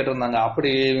வந்து கேட்டிருந்தாங்க. அப்படி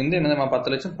வந்து என்ன 10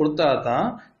 லட்சம் கொடுத்தாதான்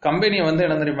கம்பெனியை வந்து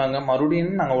என்ன தெரியுமாங்க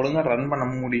மறுபடியும் நாங்க ஒழுங்கா ரன் பண்ண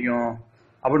முடியும்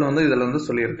அப்படின்னு வந்து இதுல வந்து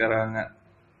சொல்லியிருக்கிறாங்க.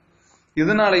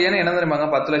 இதனாலயே என்ன தெரியுமாங்க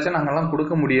 10 லட்சம் நாங்கெல்லாம்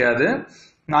கொடுக்க முடியாது,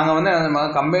 நாங்க வந்து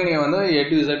கம்பெனியை வந்து A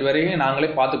to Z வரையும் நாங்களே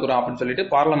பாத்துக்கிறோம் அப்படின்னு சொல்லிட்டு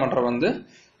பார்லமெண்டரை வந்து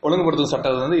ஒழுங்குபடுத்தும்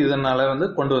சட்டத்தை வந்து இதனால வந்து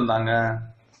கொண்டு வந்தாங்க.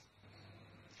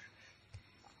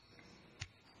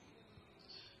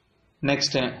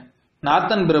 நெக்ஸ்ட்,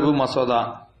 நார்த்தன் பிரபு மசோதா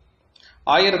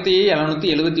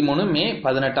 1773 மே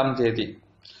 18.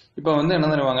 இப்ப வந்து என்ன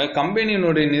தெரியுவாங்க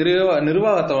கம்பெனியினுடைய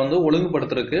நிர்வாகத்தை வந்து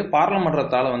ஒழுங்குபடுத்துறதுக்கு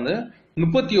பார்லமெண்டத்தால வந்து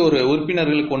 31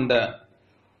 உறுப்பினர்கள் கொண்ட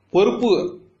பொறுப்பு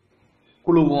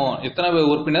குழுவும், எத்தனை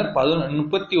உறுப்பினர்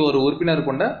 31 உறுப்பினர்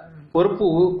கொண்ட பொறுப்பு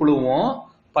குழுவும்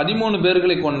 13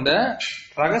 பேர்களை கொண்ட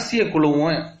ரகசிய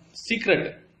குழுவும் சீக்ரெட்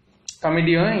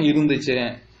கமிட்டியும் இருந்துச்சு.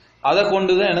 அதை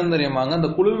கொண்டுதான் என்ன தெரியுமாங்க இந்த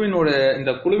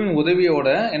குழுவின் உதவியோட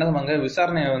என்ன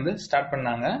விசாரணையை வந்து ஸ்டார்ட்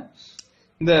பண்ணாங்க.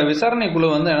 இந்த விசாரணை குழு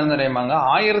வந்து என்ன தெரியுமாங்க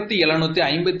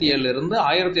 1757 இருந்து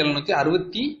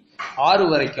 1766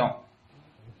 வரைக்கும்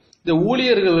இந்த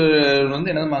ஊழியர்கள்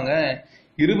வந்து என்னதுமாங்க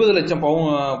 20 லட்சம்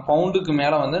பவுண்டுக்கு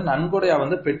மேல வந்து நன்கொடையா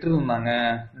வந்து பெற்றிருந்தாங்க,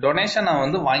 டொனேஷனை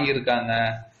வந்து வாங்கியிருக்காங்க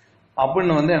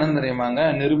அப்படின்னு வந்து என்ன தெரியுமாங்க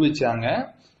நிரூபிச்சாங்க.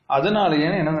 அதனாலயே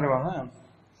என்ன தெரியுமாங்க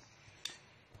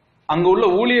அங்க உள்ள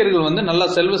ஊழியர்கள் வந்து நல்ல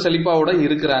செல்வ செழிப்பாவோட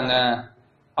இருக்கிறாங்க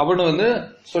அப்படின்னு வந்து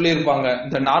சொல்லியிருப்பாங்க.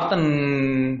 இந்த நார்த்தன்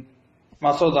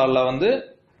மசோதால வந்து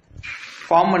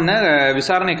ஃபார்ம் பண்ண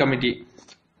விசாரணை கமிட்டி.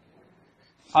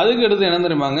 அதுக்கு அடுத்து என்ன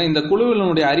தெரியுமாங்க இந்த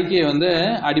குழுவினுடைய அறிக்கையை வந்து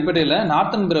அடிப்படையில்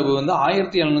நார்த்தன் பிரபு வந்து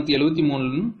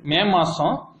 1773 மே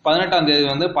மாசம் 18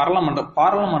 வந்து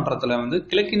பார்லமெண்டத்துல வந்து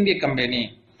கிழக்கிந்திய கம்பெனி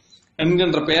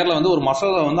என்கின்ற பெயர்ல வந்து ஒரு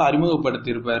மசோதா வந்து அறிமுகப்படுத்தி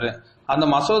இருப்பாரு. அந்த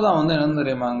மசோதா வந்து என்ன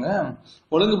தெரியுமாங்க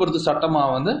ஒழுங்குபடுத்தும் சட்டமா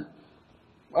வந்து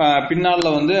பின்னால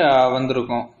வந்து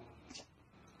வந்திருக்கும்.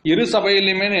 இரு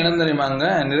சபையிலுமே என்ன தெரியுமாங்க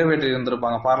நிறைவேற்றி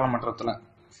இருந்திருப்பாங்க பார்லமெண்டத்துல.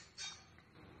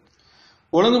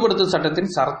 ஒழுங்குபடுத்தும்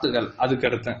சட்டத்தின் சரத்துகள் அதுக்கு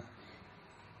அடுத்து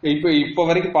இப்ப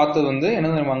வரைக்கும் பார்த்தது வந்து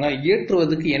என்ன தெரியுமாங்க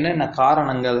இயற்றுவதற்கு என்னென்ன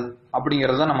காரணங்கள்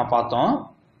அப்படிங்கறத நம்ம பார்த்தோம்.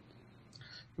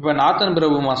 இப்ப நார்த்தன்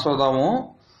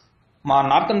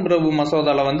பிரபு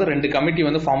மசோதால வந்து 2 கமிட்டி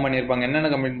வந்து ஃபார்ம் பண்ணியிருப்பாங்க.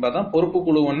 என்னென்ன கமிட்டின்னு பார்த்தா பொறுப்பு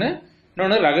குழு ஒண்ணு,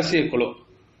 இன்னொன்னு ரகசிய குழு.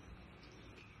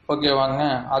 ஓகேவாங்க.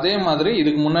 அதே மாதிரி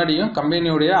இதுக்கு முன்னாடியும்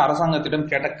கம்பெனியுடைய அரசாங்கத்திடம்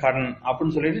கேட்ட கடன்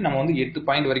அப்படின்னு சொல்லிட்டு நம்ம வந்து 8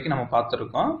 பாயிண்ட் வரைக்கும் நம்ம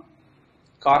பார்த்திருக்கோம்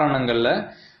காரணங்கள்ல.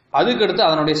 அதுக்கடுத்து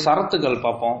அதனுடைய சரத்துகள்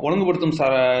பார்ப்போம். ஒழுங்குபடுத்தும்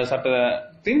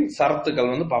சட்டத்தின்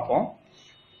சரத்துகள் வந்து பார்ப்போம்.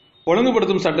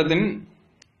 ஒழுங்குபடுத்தும் சட்டத்தின்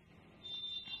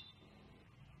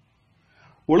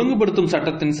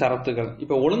சரத்துகள்.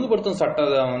 இப்ப ஒழுங்குபடுத்தும்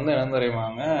சட்டம் வந்து என்ன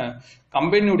தெரியுமாங்க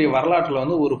கம்பெனியுடைய வரலாற்றுல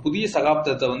வந்து ஒரு புதிய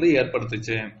சகாப்தத்தை வந்து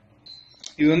ஏற்படுத்துச்சு.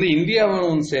 இது வந்து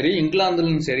இந்தியாவிலும் சரி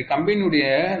இங்கிலாந்துலும் சரி கம்பெனியுடைய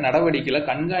நடவடிக்கைகளை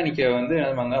கண்காணிக்க வந்து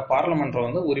பார்லமெண்ட்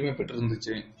வந்து உரிமை பெற்று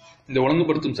இருந்துச்சு இந்த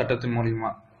ஒழுங்குபடுத்தும் சட்டத்தின்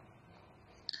மூலியமா.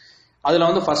 அதுல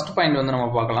வந்து ஃபர்ஸ்ட் பாயிண்ட் வந்து நம்ம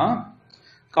பார்க்கலாம்.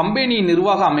 கம்பெனி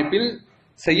நிர்வாக அமைப்பில்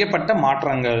செய்யப்பட்ட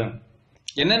மாற்றங்கள்.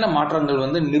 என்னென்ன மாற்றங்கள்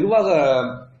வந்து நிர்வாக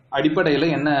அடிப்படையில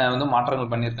என்ன வந்து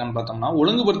மாற்றங்கள் பண்ணியிருக்கான்னு பார்த்தோம்னா,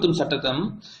 ஒழுங்குபடுத்தும் சட்டத்தம்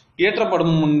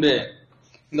இயற்றப்படும் முன்பே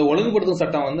இந்த ஒழுங்குபடுத்தும்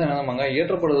சட்டம் வந்து என்ன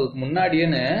இயற்றப்படுவதற்கு முன்னாடியே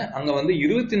அங்க வந்து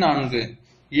 24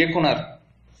 இயக்குனர்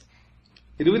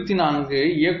 24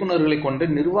 இயக்குநர்களை கொண்ட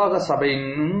நிர்வாக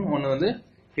சபைன்னு ஒன்று வந்து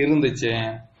இருந்துச்சு.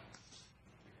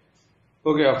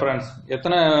 ஓகே ஃப்ரெண்ட்ஸ்,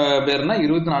 எத்தனை பேர்னா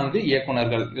 24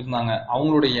 இயக்குநர்கள் இருந்தாங்க.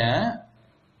 அவங்களுடைய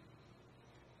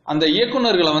அந்த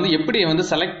இயக்குநர்களை வந்து எப்படி வந்து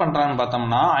செலக்ட் பண்றான்னு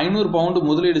பார்த்தோம்னா 500 பவுண்டு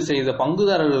முதலீடு செய்த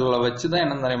பங்குதாரர்களை வச்சுதான்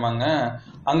என்ன தெரியுமாங்க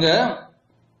அங்க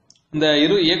இந்த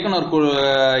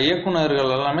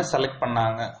இயக்குநர்கள் எல்லாமே செலக்ட்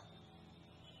பண்ணாங்க.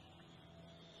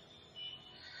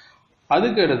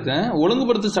 அதுக்கு அடுத்து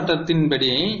ஒழுங்குபடுத்து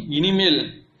சட்டத்தின்படி இனிமேல்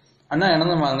அண்ணா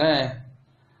என்னவாங்க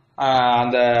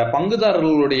அந்த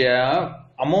பங்குதாரர்களுடைய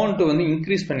அமௌண்ட் வந்து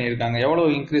இன்க்ரீஸ் பண்ணியிருக்காங்க.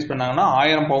 எவ்வளவு இன்க்ரீஸ் பண்ணாங்கன்னா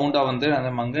 1000 பவுண்டா வந்து அந்த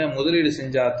முதலீடு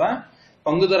செஞ்சாதான்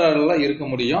பங்குதாரர்கள்லாம் இருக்க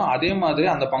முடியும். அதே மாதிரி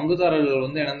அந்த பங்குதாரர்கள்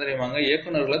வந்து என்ன தெரியுமாங்க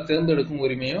இயக்குநர்களை தேர்ந்தெடுக்கும்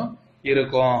உரிமையும்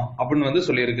இருக்கும் அப்படின்னு வந்து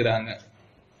சொல்லியிருக்கிறாங்க.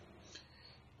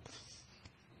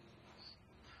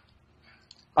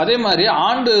 அதே மாதிரி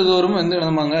ஆண்டுதோறும் வந்து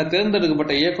என்னமாங்க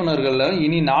தேர்ந்தெடுக்கப்பட்ட இயக்குநர்கள்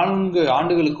இனி 4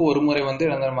 ஆண்டுகளுக்கு ஒரு முறை வந்து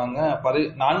என்னமாங்க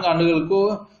 4 ஆண்டுகளுக்கு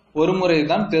ஒரு முறை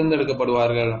தான்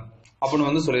தேர்ந்தெடுக்கப்படுவார்கள் அப்படின்னு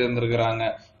வந்து சொல்லி இருந்திருக்கிறாங்க.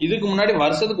 இதுக்கு முன்னாடி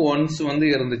வருஷத்துக்கு ஒன்ஸ் வந்து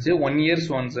இருந்துச்சு, 1 இயர்ஸ்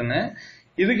ஒன்ஸ்ன்னு.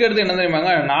 இதுக்கு அடுத்து என்ன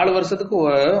தெரியுமாங்க 4 வருஷத்துக்கு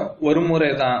ஒரு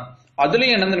முறை தான்.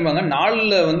 அதுலயும் என்ன தெரியுமாங்க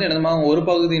 4ல வந்து என்ன ஒரு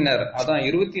பகுதியினர், அதான்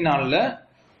 24ல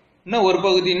இன்னும் ஒரு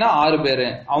பகுதினா 6 பேரு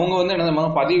அவங்க வந்து என்ன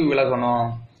பதவி விலகணும்.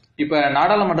 இப்ப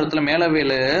நாடாளுமன்றத்துல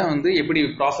மேலவையில வந்து எப்படி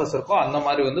ப்ராசஸ் இருக்கோ அந்த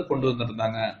மாதிரி வந்து கொண்டு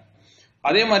வந்திருந்தாங்க.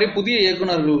 அதே மாதிரி புதிய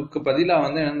இயக்குநர்களுக்கு பதிலா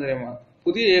வந்து என்ன தெரியுமா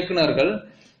புதிய இயக்குநர்கள்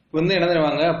வந்து என்ன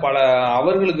தெரியுவாங்க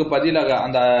அவர்களுக்கு பதிலாக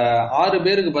அந்த 6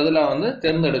 பேருக்கு பதிலா வந்து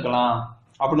தேர்ந்தெடுக்கலாம்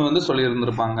அப்படின்னு வந்து சொல்லி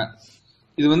இருந்திருப்பாங்க.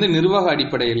 இது வந்து நிர்வாக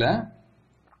அடிப்படையில.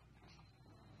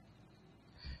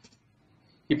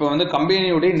 இப்ப வந்து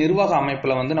கம்பெனியுடைய நிர்வாக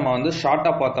அமைப்புல வந்து நம்ம வந்து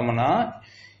ஷார்ட்டா பார்த்தோம்னா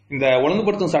இந்த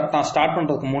ஒழுங்குபடுத்தும் சட்டம் ஸ்டார்ட்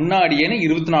பண்றதுக்கு முன்னாடியே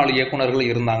 24 இயக்குநர்கள்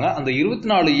இருந்தாங்க. அந்த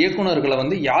 24 இயக்குநர்களை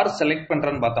வந்து யார் செலக்ட்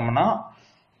பண்றன்னு பார்த்தோம்னா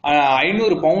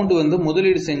 500 பவுண்டு வந்து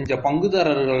முதலீடு செஞ்ச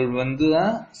பங்குதாரர்கள் வந்து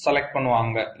தான் செலக்ட்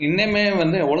பண்ணுவாங்க. இன்னுமே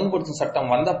வந்து ஒழுங்குபடுத்தும்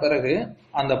சட்டம் வந்த பிறகு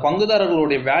அந்த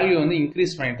பங்குதாரர்களுடைய வேல்யூ வந்து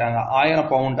இன்க்ரீஸ் பண்ணிட்டாங்க 1000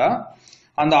 பவுண்டா.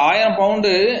 அந்த 1000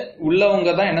 பவுண்டு உள்ளவங்க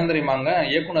தான் என்ன தெரியுமாங்க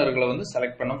இயக்குநர்களை வந்து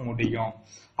செலக்ட் பண்ண முடியும்.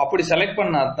 அப்படி செலக்ட்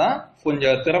பண்ணாதான்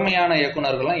கொஞ்சம் திறமையான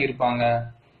இயக்குநர்கள்லாம் இருப்பாங்க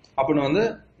அப்படின்னு வந்து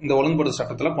இந்த ஒழுங்குபடுத்தும்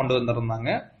சட்டத்துல கொண்டு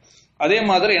வந்திருந்தாங்க. அதே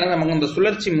மாதிரி என்ன நமக்கு இந்த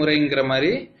சுழற்சி முறைங்கிற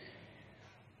மாதிரி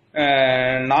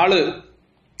 4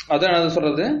 அதான் என்ன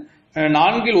சொல்றது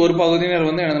 4ல் ஒரு பகுதியினர்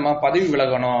வந்து என்ன பதவி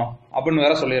விலகணும் அப்படின்னு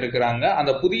வேற சொல்லி இருக்கிறாங்க.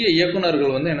 அந்த புதிய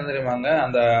இயக்குநர்கள் வந்து என்ன தெரியுமாங்க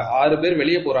அந்த 6 பேர்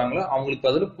வெளியே போறாங்களோ அவங்களுக்கு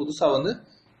பதில் புதுசா வந்து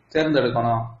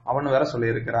தேர்ந்தெடுக்கணும் அப்படின்னு வேற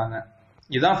சொல்லி இருக்கிறாங்க.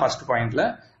 இதுதான் ஃபர்ஸ்ட் பாயிண்ட்ல.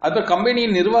 அப்ப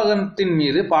கம்பெனியின் நிர்வாகத்தின்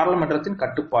மீது பார்லிமெண்டத்தின்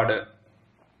கட்டுப்பாடு.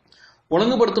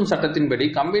 ஒழுங்குபடுத்தும் சட்டத்தின்படி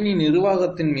கம்பெனி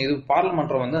நிர்வாகத்தின் மீது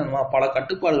பார்லிமென்றம் வந்து பல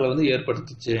கட்டுப்பாடுகளை வந்து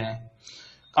ஏற்படுத்துச்சு.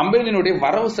 கம்பெனியினுடைய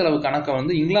வரவு செலவு கணக்கை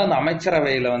வந்து இங்கிலாந்து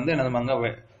அமைச்சரவையில வந்து என்னதுமாங்க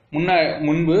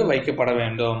முன்பு வைக்கப்பட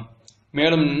வேண்டும்.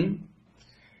 மேலும்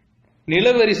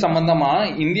நிலவரி சம்பந்தமா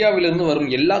இந்தியாவிலிருந்து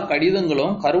வரும் எல்லா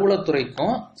கடிதங்களும்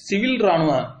கருவூலத்துறைக்கும் சிவில்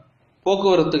ராணுவ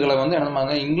போக்குவரத்துகளை வந்து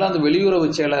என்னமாங்க இங்கிலாந்து வெளியுறவு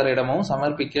செயலரிடமும்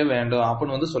சமர்ப்பிக்க வேண்டும்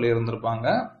அப்படின்னு வந்து சொல்லி இருந்திருப்பாங்க.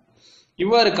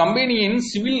 இவ்வாறு கம்பெனியின்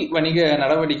சிவில் வணிக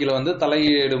நடவடிக்கைகளை வந்து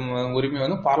தலையிடும் உரிமை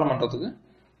வந்து பார்லிமெண்டத்துக்கு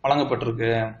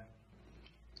வழங்கப்பட்டிருக்கு.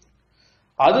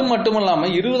 அது மட்டும் இல்லாம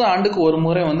 20 ஆண்டுக்கு ஒரு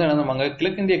முறை வந்து என்னதுமாங்க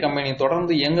கிழக்கிந்திய கம்பெனி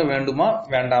தொடர்ந்து இயங்க வேண்டுமா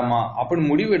வேண்டாமா அப்படின்னு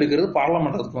முடிவு எடுக்கிறது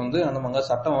பார்லிமெண்டத்துக்கு வந்து என்னதுமாங்க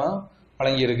சட்டம்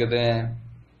வழங்கி இருக்குது.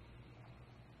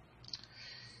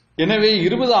 எனவே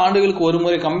 20 ஆண்டுகளுக்கு ஒரு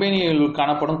முறை கம்பெனியில்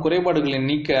காணப்படும் குறைபாடுகளை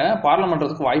நீக்க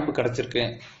பார்லிமெண்டத்துக்கு வாய்ப்பு கிடைச்சிருக்கு.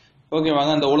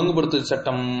 ஓகேவாங்க, அந்த ஒழுங்குபடுத்து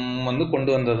சட்டம் வந்து கொண்டு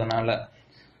வந்ததுனால.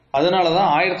 அதனாலதான்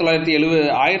 1793,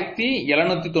 1793,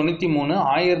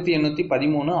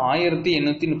 1813,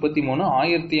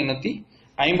 1833,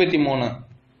 1853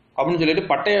 அப்படின்னு சொல்லிட்டு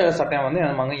பட்டய சட்டம் வந்து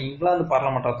என்னமாங்க இங்கிலாந்து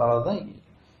பார்லிமெண்டத்தால தான்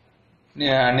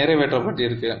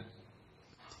நிறைவேற்றப்பட்டிருக்கு.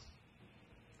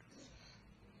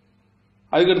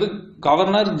 அதுக்கடுத்து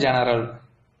கவர்னர் ஜெனரல்.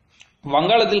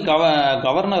 வங்காளத்தில்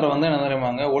கவர்னர் வந்து என்ன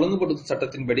தெரியுமாங்க ஒழுங்குபடுத்தும்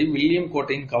சட்டத்தின்படி வில்லியம்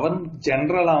கோட்டையின் கவர்னர்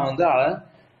ஜெனரலா வந்து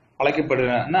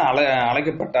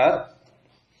அழைக்கப்பட்டார்.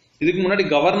 இதுக்கு முன்னாடி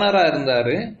கவர்னரா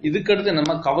இருந்தாரு. இதுக்கடுத்து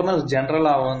நம்ம கவர்னர்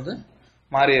ஜெனரலா வந்து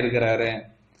மாறி இருக்கிறாரு.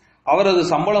 அவரது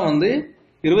சம்பளம் வந்து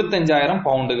 25,000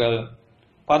 பவுண்டுகள்.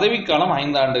 பதவிக்காலம்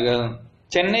 5 ஆண்டுகள்.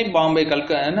 சென்னை பாம்பே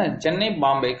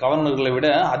கவர்னர்களை விட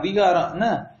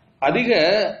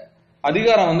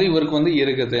அதிகாரம் வந்து இவருக்கு வந்து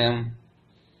இருக்குது.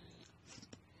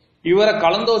 இவரை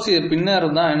கலந்தோசி பின்னர்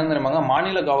தான் என்ன தெரியுமாங்க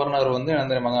மாநில கவர்னர் வந்து என்ன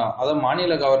தெரியுமாங்க அதாவது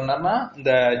மாநில கவர்னர்னா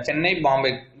இந்த சென்னை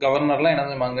பாம்பே கவர்னர்லாம் என்ன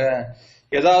தெரியுமாங்க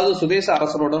ஏதாவது சுதேச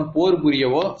அரசருடன் போர்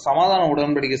புரியவோ சமாதான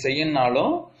உடன்படிக்கை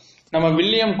செய்யனாலும் நம்ம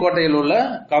வில்லியம் கோட்டையில் உள்ள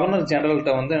கவர்னர்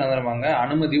ஜெனரல்கிட்ட வந்து என்ன தெரியுமாங்க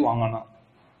அனுமதி வாங்கணும்.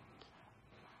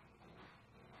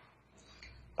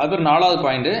 அது 4வது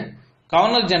பாயிண்ட்.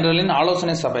 கவர்னர் ஜெனரலின்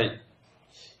ஆலோசனை சபை.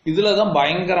 இதுலதான்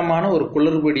பயங்கரமான ஒரு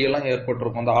குளறுபடியெல்லாம்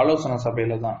ஏற்பட்டிருக்கும். அந்த ஆலோசனை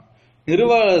சபையில தான்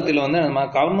நிர்வாகத்தில் வந்து நம்ம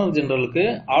கவர்னர் ஜெனரலுக்கு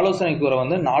ஆலோசனை கூற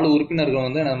வந்து 4 உறுப்பினர்கள்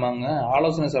வந்து நம்ம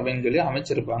ஆலோசனை சபைன்னு சொல்லி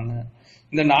அமைச்சிருப்பாங்க.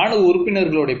 இந்த 4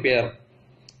 உறுப்பினர்களுடைய பேர்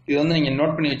இது வந்து நீங்க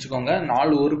நோட் பண்ணி வச்சுக்கோங்க.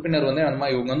 4 உறுப்பினர் வந்து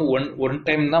இவங்க வந்து ஒன்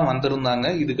டைம் தான் வந்திருந்தாங்க.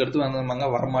 இதுக்கு அடுத்து வந்து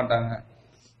வரமாட்டாங்க.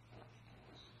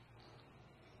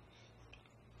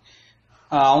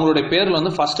 அவங்களுடைய பேர்ல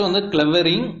வந்து ஃபர்ஸ்ட் வந்து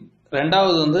கிளெவரிங்,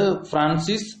 ரெண்டாவது வந்து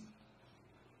பிரான்சிஸ்,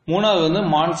 மூணாவது வந்து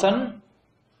மான்சன்,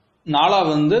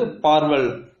 நாலாவது வந்து பார்வல்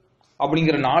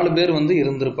அப்படிங்கிற 4 பேர் வந்து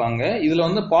இருந்திருப்பாங்க. இதுல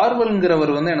வந்து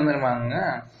பார்வல்ங்கிறவர் வந்து என்ன தெரியுமாங்க,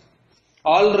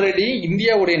 ஆல்ரெடி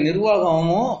இந்தியாவுடைய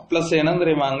நிர்வாகமும் பிளஸ் என்ன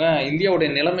தெரியுமாங்க, இந்தியாவுடைய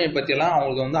நிலைமையை பத்தி எல்லாம்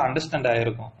அவங்களுக்கு வந்து அண்டர்ஸ்டாண்ட்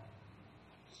ஆயிருக்கும்.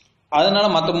 அதனால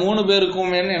மற்ற 3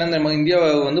 பேருக்குமே என்ன தெரியுமா, இந்தியா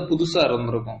வந்து புதுசா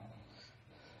இருந்திருக்கும்.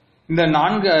 இந்த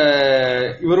 4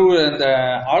 இவரு இந்த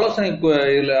ஆலோசனை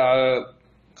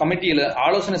கமிட்டியில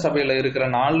ஆலோசனை சபையில இருக்கிற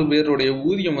 4 பேருடைய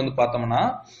ஊதியம் வந்து பார்த்தோம்னா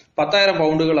 10,000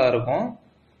 பவுண்டுகளா இருக்கும்.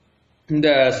 இந்த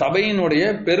சபையினுடைய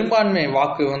பெரும்பான்மை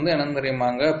வாக்கு வந்து என்ன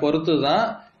தெரியுமாங்க பொறுத்துதான்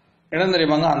என்ன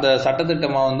தெரியுமாங்க அந்த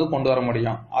சட்டத்திட்டமா வந்து கொண்டு வர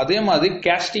முடியும். அதே மாதிரி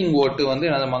கேஸ்டிங் ஓட்டு வந்து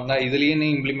என்ன தெரியுமாங்க இதுலயே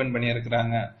இம்ப்ளிமெண்ட் பண்ணி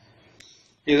இருக்கிறாங்க.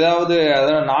 ஏதாவது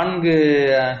 4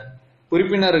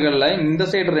 உறுப்பினர்கள்ல இந்த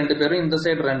சைடு 2 பேரும் இந்த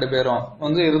சைடு 2 பேரும்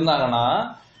வந்து இருந்தாங்கன்னா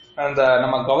அந்த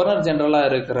நம்ம கவர்னர் ஜெனரலா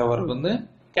இருக்கிறவர் வந்து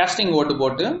கேஸ்டிங் ஓட்டு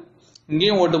போட்டு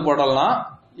இங்கேயும் ஓட்டு போடலாம்,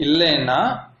 இல்லைன்னா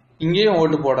இங்கேயும்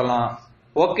ஓட்டு போடலாம்,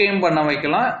 ஓகேயும் பண்ண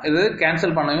வைக்கலாம், இது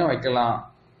கேன்சல் பண்ணவும் வைக்கலாம்.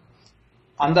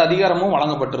 அந்த அதிகாரமும்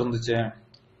வழங்கப்பட்டிருந்துச்சு.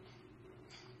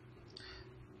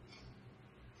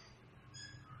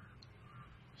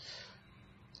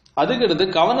 அதுக்கடுத்து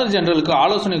கவர்னர் ஜெனரலுக்கு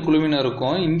ஆலோசனை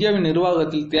குழுவினருக்கும் இந்தியாவின்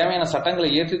நிர்வாகத்தில் தேவையான சட்டங்களை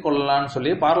ஏற்றிக்கொள்ளலாம்னு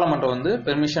சொல்லி பார்லமெண்ட் வந்து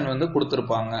பெர்மிஷன் வந்து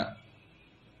கொடுத்திருப்பாங்க.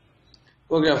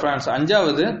 ஓகே ஃப்ரெண்ட்ஸ்,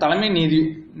 5வது தலைமை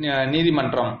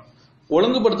நீதிமன்றம்.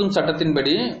 ஒழுங்குபடுத்தும்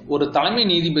சட்டத்தின்படி ஒரு தலைமை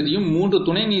நீதிபதியும் 3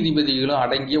 துணை நீதிபதிகளும்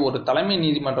அடங்கிய ஒரு தலைமை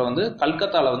நீதிமன்றம் வந்து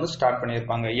கல்கத்தால வந்து ஸ்டார்ட்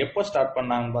பண்ணியிருப்பாங்க. எப்போ ஸ்டார்ட்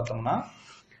பண்ணாங்கன்னு பார்த்தோம்னா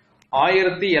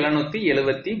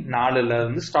 1774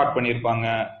 இருந்து ஸ்டார்ட் பண்ணியிருப்பாங்க.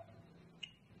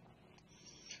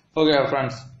 ஓகே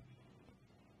ஃப்ரெண்ட்ஸ்,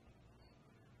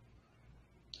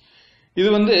 இது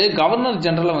வந்து கவர்னர்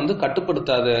ஜெனரலை வந்து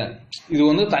கட்டுப்படுத்தாது. இது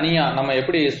வந்து தனியா நம்ம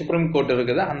எப்படி சுப்ரீம் கோர்ட்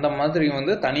இருக்குது அந்த மாதிரி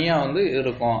வந்து தனியா வந்து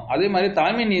இருக்கும். அதே மாதிரி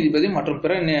தலைமை நீதிபதி மற்றும்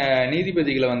பிற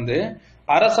நீதிபதிகளை வந்து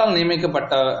அரசால்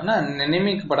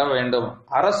நியமிக்கப்பட வேண்டும்.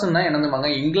 அரசுன்னா என்னதுமாங்க,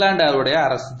 இங்கிலாந்துடைய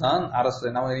அரசு தான் அரசு.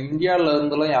 நம்ம இந்தியாவில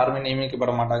இருந்தெல்லாம் யாருமே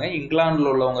நியமிக்கப்பட மாட்டாங்க.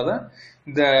 இங்கிலாந்துல உள்ளவங்க தான்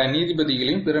இந்த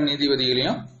நீதிபதிகளையும் பிற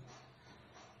நீதிபதிகளையும்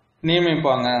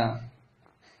நியமிப்பாங்க.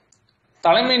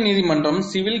 தலைமை நீதிமன்றம்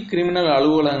சிவில் கிரிமினல்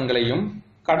அலுவலகங்களையும்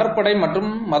கடற்படை மற்றும்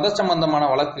மத சம்பந்தமான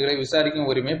வழக்குகளை விசாரிக்கும்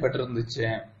உரிமை பெற்றிருந்துச்சு.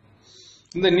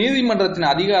 இந்த நீதிமன்றத்தின்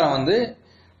அதிகாரம் வந்து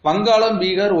வங்காளம்,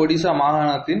 பீகார், ஒடிசா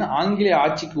மாகாணத்தின் ஆங்கிலேய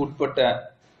ஆட்சிக்கு உட்பட்ட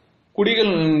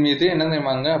குடிகள் மீது என்ன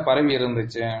தெரியுமாங்க பரவி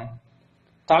இருந்துச்சு.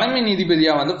 தலைமை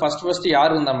நீதிபதியா வந்து ஃபர்ஸ்ட்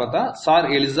யார் இருந்தா பார்த்தா சார்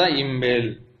எலிசா இம்பேல்.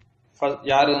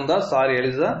 யார் இருந்தா சார்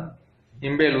எலிசா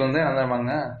இம்பேல் வந்து என்ன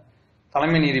தெரியுமாங்க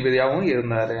தலைமை நீதிபதியாகவும்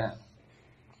இருந்தாரு.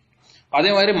 அதே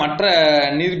மாதிரி மற்ற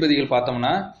நீதிபதிகள்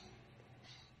பார்த்தோம்னா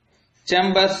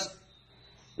சேம்பர்ஸ்,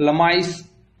 லமாய்ஸ்,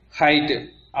 ஹைட்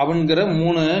அப்படிங்கிற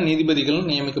 3 நீதிபதிகள்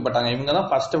நியமிக்கப்பட்டாங்க. இவங்க தான்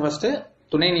ஃபர்ஸ்ட்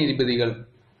துணை நீதிபதிகள்.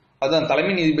 அதான்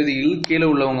தலைமை நீதிபதிகள் கீழே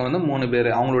உள்ளவங்க வந்து 3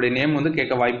 பேர். அவங்களுடைய நேம் வந்து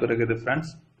கேட்க வாய்ப்பு இருக்குது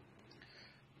ஃப்ரெண்ட்ஸ்.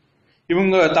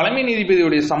 இவங்க தலைமை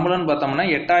நீதிபதியுடைய சம்பளம் பார்த்தோம்னா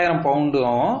 8,000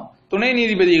 பவுண்டும், துணை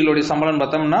நீதிபதிகளுடைய சம்பளம்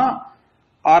பார்த்தோம்னா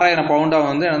 6,000 பவுண்டா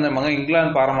வந்து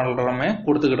இங்கிலாந்து பாராளுமன்றமே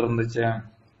கொடுத்துக்கிட்டு இருந்துச்சு.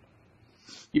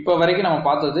 இப்ப வரைக்கும் நம்ம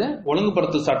பார்த்தது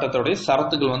ஒழுங்குபடுத்து சட்டத்துடைய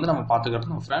சரத்துகள் வந்து நம்ம பார்த்துக்கிட்டு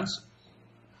இருந்தோம் ஃப்ரெண்ட்ஸ்.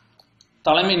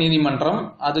 தலைமை நீதிமன்றம்,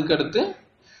 அதுக்கடுத்து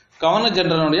கவர்னர்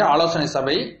ஜெனரலுடைய ஆலோசனை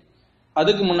சபை,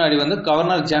 அதுக்கு முன்னாடி வந்து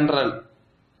கவர்னர் ஜெனரல்,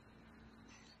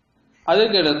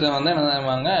 அதுக்கு அடுத்து வந்து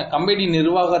என்ன கம்பெனி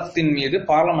நிர்வாகத்தின் மீது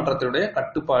பார்லமெண்டத்துடைய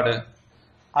கட்டுப்பாடு,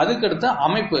 அதுக்கடுத்து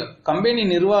அமைப்பு, கம்பெனி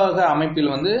நிர்வாக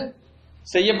அமைப்பில் வந்து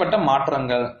செய்யப்பட்ட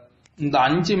மாற்றங்கள். இந்த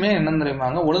 5மே என்ன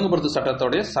தெரியுமாங்க ஒழுங்குபடுத்து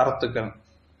சட்டத்துடைய சரத்துக்கள்.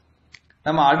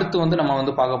 நம்ம அடுத்து வந்து நம்ம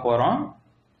வந்து பார்க்க போறோம்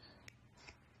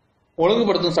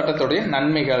ஒழுங்குபடுத்தும் சட்டத்துடைய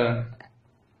நன்மைகள்.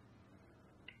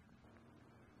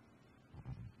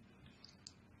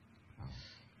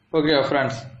 ஓகே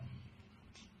ஃப்ரெண்ட்ஸ்,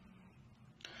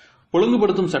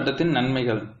 ஒழுங்குபடுத்தும் சட்டத்தின்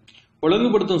நன்மைகள்.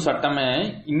 ஒழுங்குபடுத்தும் சட்டமே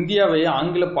இந்தியாவை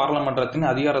ஆங்கில பார்லமெண்டத்தின்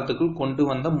அதிகாரத்துக்குள் கொண்டு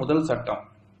வந்த முதல் சட்டம்.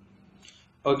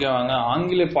 ஓகேவாங்க,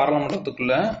 ஆங்கில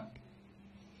பார்லமெண்டத்துக்குள்ள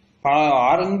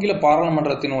ஆங்கில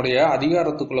பாராளுமன்றத்தினுடைய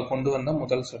அதிகாரத்துக்குள்ள கொண்டு வந்த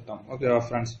முதல் சட்டம். ஓகேவா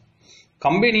ஃப்ரெண்ட்ஸ்,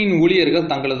 கம்பெனியின் ஊழியர்கள்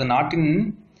தங்களது நாட்டின்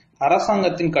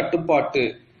அரசாங்கத்தின் கட்டுப்பாட்டு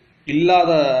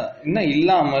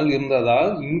இல்லாமல் இருந்ததால்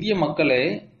இந்திய மக்களை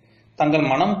தங்கள்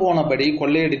மனம் போனபடி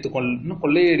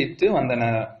கொள்ளையடித்து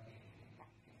வந்தனர்.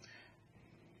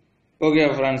 ஓகே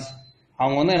ஃப்ரெண்ட்ஸ்,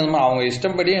 அவங்க வந்து என்ன அவங்க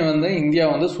இஷ்டப்படி வந்து இந்தியா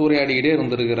வந்து சூறையாடிக்கிட்டே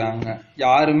இருந்திருக்கிறாங்க,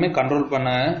 யாருமே கண்ட்ரோல் பண்ண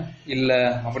இல்லை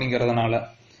அப்படிங்கிறதுனால.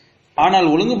 ஆனால்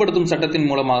ஒழுங்குபடுத்தும் சட்டத்தின்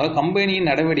மூலமாக கம்பெனியின்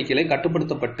நடவடிக்கைகளை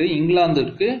கட்டுப்படுத்தப்பட்டு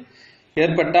இங்கிலாந்திற்கு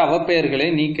ஏற்பட்ட அவப்பெயர்களை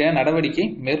நீக்க நடவடிக்கை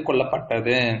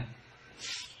மேற்கொள்ளப்பட்டது.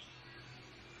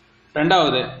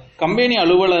 இரண்டாவது, கம்பெனி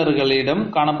அலுவலர்களிடம்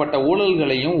காணப்பட்ட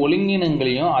ஊழல்களையும்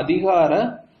ஒழுங்கீனங்களையும் அதிகார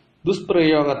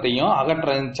துஷ்பிரயோகத்தையும்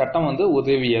அகற்ற இந்த சட்டம் வந்து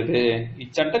உதவியது.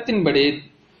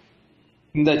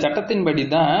 இந்த சட்டத்தின்படி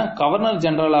தான் கவர்னர்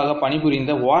ஜெனரலாக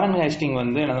பணிபுரிந்த வாரன் ஹேஸ்டிங்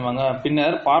வந்து என்னதுவாங்க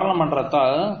பின்னர்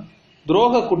பாராளுமன்றத்தால்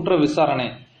துரோக குற்ற விசாரணை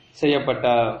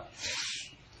செய்யப்பட்டார்.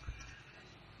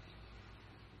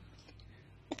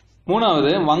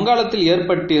 மூணாவது, வங்காளத்தில்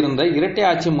ஏற்பட்டிருந்த இரட்டை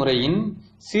ஆட்சி முறையின்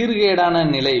சீர்கேடான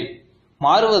நிலை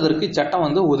மாறுவதற்கு சட்டம்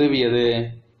வந்து உதவியது.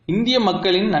 இந்திய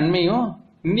மக்களுக்கு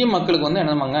வந்து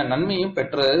என்னமாங்க நன்மையும்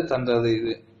பெற்றது தந்தது.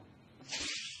 இது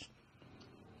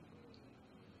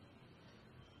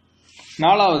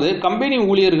நாலாவது, கம்பெனி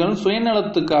ஊழியர்கள்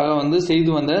சுயநலத்துக்காக வந்து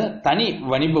செய்து வந்த தனி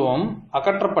வணிபம்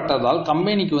அகற்றப்பட்டதால்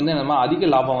கம்பெனிக்கு வந்து என்னமா அதிக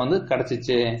லாபம் வந்து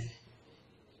கிடைச்சிச்சு.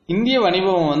 இந்திய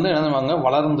வணிபம் வந்து என்னமாங்க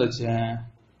வளர்ந்துச்சு.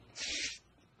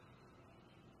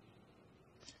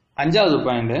 அஞ்சாவது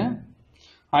பாயிண்ட்,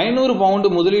 500 பவுண்டு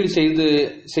முதலீடு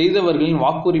செய்தவர்களின்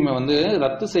வாக்குரிமை வந்து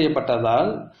ரத்து செய்யப்பட்டதால்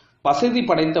வசதி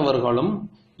படைத்தவர்களும்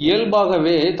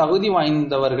இயல்பாகவே தகுதி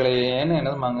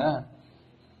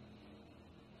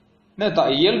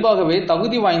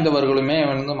வாய்ந்தவர்களுமே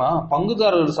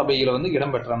பங்குதாரர் சபையில வந்து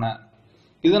இடம்பெற்றனர்.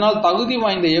 இதனால் தகுதி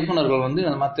வாய்ந்த இயக்குநர்கள் வந்து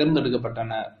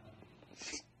தேர்ந்தெடுக்கப்பட்டனர்.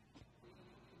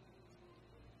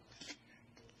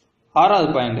 ஆறாவது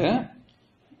பாயிண்ட்,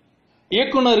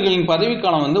 இயக்குநர்களின்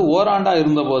பதவிக்காலம் வந்து ஓராண்டா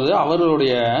இருந்தபோது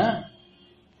அவர்களுடைய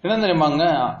என்ன தெரியுமாங்க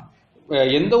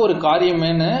எந்த ஒரு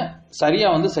காரியமேனு சரியா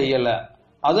வந்து செய்யல.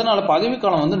 அதனால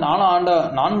பதவிக்காலம் வந்து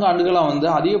 4 ஆண்டுகளா வந்து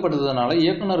அதிகப்பட்டதுனால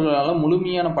இயக்குநர்களால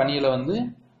முழுமையான பணியில வந்து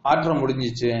ஆற்ற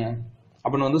முடிஞ்சிச்சு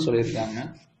அப்படின்னு வந்து சொல்லியிருக்காங்க.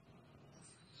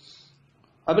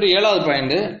 அப்புறம் 7வது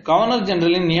பாயிண்ட், கவர்னர்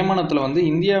ஜெனரலின் நியமனத்துல வந்து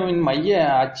இந்தியாவின் மைய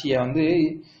ஆட்சியை வந்து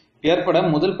ஏற்பட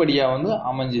முதல் படியா வந்து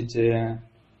அமைஞ்சிச்சு.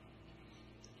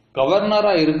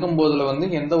 கவர்னரா இருக்கும் போதுல வந்து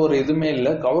எந்த ஒரு இதுவுமே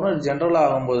இல்லை. கவர்னர் ஜெனரல்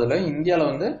ஆகும் போதுல இந்தியாவில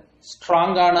வந்து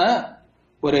ஸ்ட்ராங்கான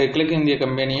ஒரு கிழக்கு இந்திய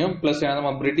கம்பெனியும் பிளஸ்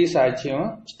பிரிட்டிஷ் ஆட்சியும்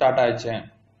ஸ்டார்ட் ஆச்சு.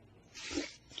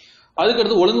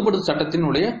 அதுக்கடுத்து ஒழுங்குபடுத்தும்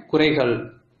சட்டத்தினுடைய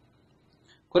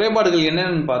குறைபாடுகள்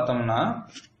என்னன்னு பார்த்தோம்னா,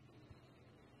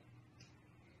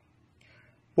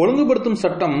 ஒழுங்குபடுத்தும்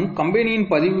சட்டம் கம்பெனியின்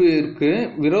பதிவிற்கு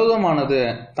விரோதமானது,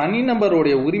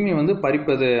 தனிநபருடைய உரிமை வந்து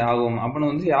பறிப்பது ஆகும்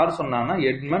அப்படின்னு வந்து யார் சொன்னான்னா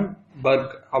எட்மண்ட்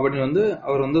பர்க் அப்படின்னு வந்து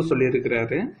அவர் வந்து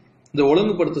சொல்லியிருக்கிறாரு. இந்த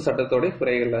ஒழுங்குபடுத்தும் சட்டத்தோட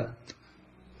குறைகள்,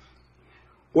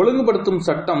 ஒழுங்குபடுத்தும்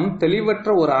சட்டம் தெளிவற்ற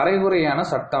ஒரு அரைகுறையான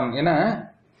சட்டம் என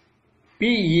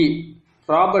P.E.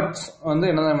 ராபர்ட்ஸ் வந்து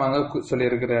என்ன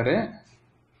சொல்லியிருக்கிறாரு.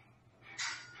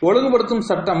 ஒழுங்குபடுத்தும்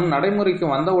சட்டம் நடைமுறைக்கு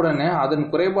வந்தவுடனே அதன்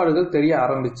குறைபாடுகள் தெரிய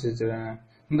ஆரம்பிச்சிச்சு.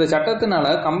 இந்த சட்டத்தினால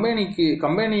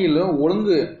கம்பெனியில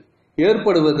ஒழுங்கு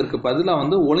ஏற்படுவதற்கு பதிலாக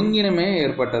வந்து ஒழுங்கினமே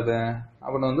ஏற்பட்டது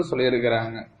அப்படின்னு வந்து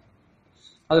சொல்லியிருக்கிறாங்க.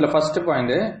 அதுல ஃபர்ஸ்ட்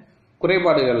பாயிண்ட்,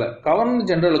 குறைபாடுகள். கவர்னர்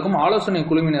ஜெனரலுக்கும் ஆலோசனை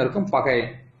குழுவினருக்கும் பகை.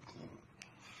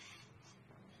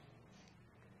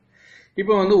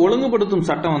 இப்ப வந்து ஒழுங்குபடுத்தும்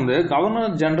சட்டம் வந்து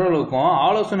கவர்னர் ஜெனரலுக்கும்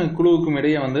ஆலோசனை குழுவுக்கும்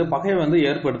இடையே வந்து பகை வந்து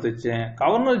ஏற்படுத்துச்சு.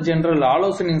 கவர்னர் ஜெனரல்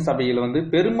ஆலோசனை சபையில் வந்து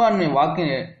பெரும்பான்மை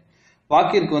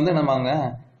வாக்கிற்கு வந்து நம்ம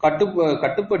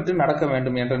கட்டுப்பட்டு நடக்க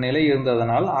வேண்டும் என்ற நிலை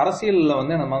இருந்ததனால் அரசியல்ல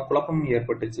வந்து நம்ம குழப்பம்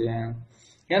ஏற்பட்டுச்சு.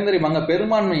 ஏன் தெரியுமாங்க,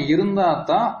 பெரும்பான்மை இருந்தா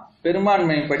தான்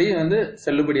பெரும்பான்மை படி வந்து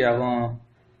செல்லுபடியாகும்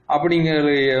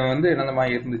அப்படிங்கிறது வந்து என்னமா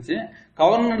இருந்துச்சு.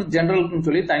 கவர்னர் ஜெனரலுக்குன்னு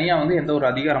சொல்லி தனியா வந்து எந்த ஒரு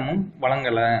அதிகாரமும்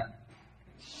வழங்கல.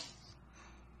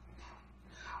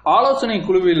 ஆலோசனை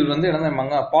குழுவில் வந்து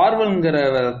என்னதுமாங்க பார்வல்ங்கிற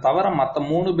தவிர மற்ற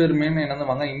 3 பேருமே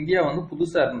என்னதுமாங்க இந்தியா வந்து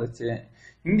புதுசா இருந்துச்சு.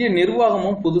 இந்திய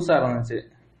நிர்வாகமும் புதுசா இருந்துச்சு,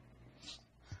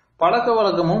 பழக்க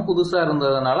வழக்கமும் புதுசா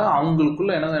இருந்ததுனால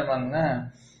அவங்களுக்குள்ள என்னதுமாங்க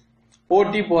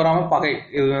போட்டி போறாம பகை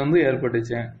இது வந்து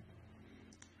ஏற்பட்டுச்சு.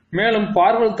 மேலும்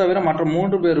பார்வல் தவிர மற்ற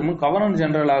 3 பேரும் கவர்னர்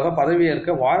ஜெனரலாக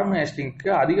பதவியேற்க வாரன் ஹேஸ்டிங்க்கு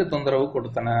அதிக தொந்தரவு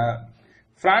கொடுத்தனர்.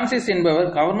 பிரான்சிஸ் என்பவர்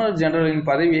கவர்னர் ஜெனரலின்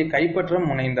பதவியை கைப்பற்ற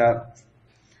முனைந்தார்.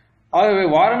 ஆகவே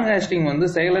வாரன் ஹேஸ்டிங் வந்து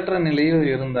செயலற்ற நிலையில்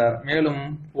இருந்தார். மேலும்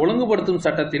ஒழுங்குபடுத்தும்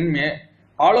சட்டத்தின்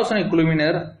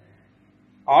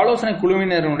ஆலோசனை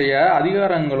குழுவினருடைய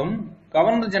அதிகாரங்களும்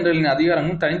கவர்னர் ஜெனரலின்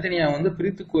அதிகாரங்களும் தனித்தனியாக வந்து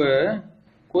பிரித்து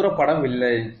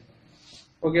கூறப்படவில்லை.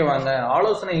 ஓகேவாங்க,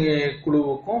 ஆலோசனை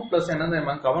குழுவுக்கும் பிளஸ்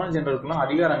என்ன கவர்னர் ஜெனரலுக்கும்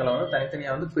அதிகாரங்களை வந்து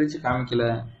தனித்தனியாக வந்து பிரிச்சு காமிக்கல.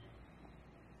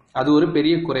 அது ஒரு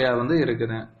பெரிய குறையா வந்து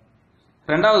இருக்குது.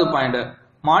 2வது பாயிண்ட்,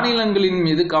 மாநிலங்களின்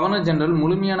மீது கவர்னர் ஜெனரல்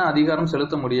முழுமையான அதிகாரம்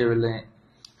செலுத்த முடியவில்லை.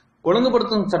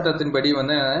 ஒழுங்குபடுத்தும் சட்டத்தின்படி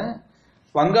வந்து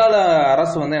வங்காள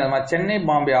அரசு வந்து சென்னை,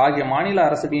 பாம்பே ஆகிய மாநில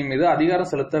அரசுகளின் மீது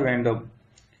அதிகாரம் செலுத்த வேண்டும்.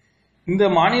 இந்த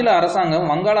மாநில அரசாங்கம்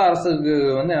வங்காள அரசுக்கு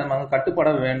வந்து கட்டுப்பட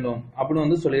வேண்டும் அப்படின்னு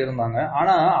வந்து சொல்லியிருந்தாங்க.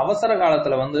 ஆனா அவசர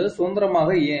காலத்துல வந்து சுதந்திரமாக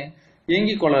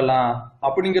இயங்கிக் கொள்ளலாம்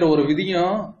அப்படிங்கிற ஒரு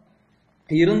விதியும்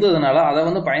இருந்ததுனால அதை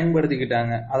வந்து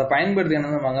பயன்படுத்திக்கிட்டாங்க. அதை பயன்படுத்தி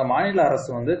என்ன மாநில அரசு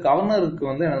வந்து கவர்னருக்கு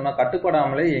வந்து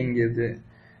கட்டுப்படாமலே இயங்கியது.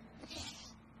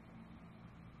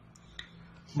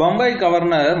 பம்பாய்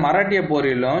கவர்னர் மராட்டிய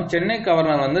போரிலும் சென்னை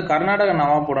கவர்னர் வந்து கர்நாடக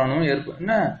நவாபுடனும்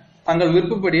தங்கள்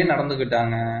விருப்பப்படியே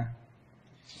நடந்துகிட்டாங்க.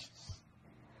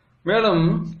 மேலும்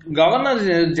கவர்னர்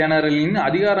ஜெனரலின்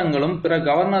அதிகாரங்களும் பிற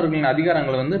கவர்னர்களின்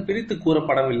அதிகாரங்களும் வந்து பிரித்து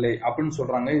கூறப்படவில்லை அப்படின்னு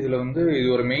சொல்றாங்க. இதுல வந்து இது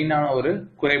ஒரு மெயினான ஒரு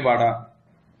குறைபாடா.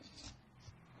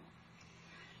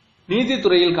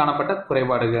 நீதித்துறையில் காணப்பட்ட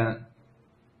குறைபாடுகள்.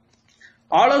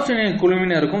 ஆலோசனை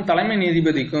குழுவினருக்கும் தலைமை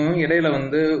நீதிபதிக்கும் இடையில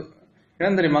வந்து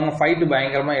ஏன் தெரியுமாங்க ஃபைட்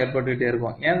பயங்கரமா ஏற்பட்டுட்டே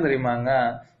இருக்கும். ஏன் தெரியுமாங்க,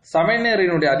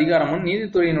 சபையினரினுடைய அதிகாரமும்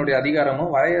நீதித்துறையினுடைய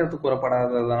அதிகாரமும் வரையறுத்து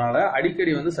கூறப்படாததுனால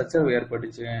அடிக்கடி வந்து சச்சரவு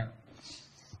ஏற்பட்டுச்சு.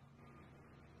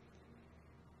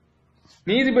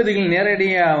 நீதிபதிகள்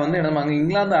நேரடியா வந்து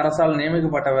இங்கிலாந்து அரசால்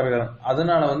நியமிக்கப்பட்டவர்கள்.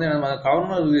 அதனால வந்து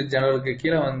கவர்னர் ஜெனரலுக்கு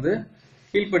கீழே வந்து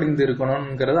கீழ்ப்படிந்து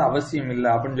இருக்கணும்ங்கிறது அவசியம் இல்லை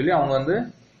அப்படின்னு சொல்லி அவங்க வந்து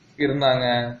இருந்தாங்க.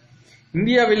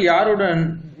 இந்தியாவில்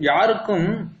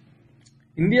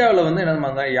இந்தியாவில் வந்து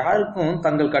யாருக்கும்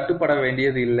தங்கள் கட்டுப்பட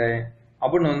வேண்டியது இல்லை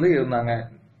அப்படின்னு வந்து இருந்தாங்க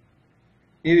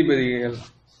நீதிபதிகள்.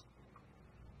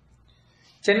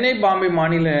 சென்னை, பாம்பே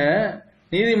மாநில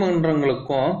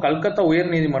நீதிமன்றங்களுக்கும் கல்கத்தா உயர்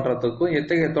நீதிமன்றத்துக்கும்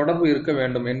எத்தகைய தொடர்பு இருக்க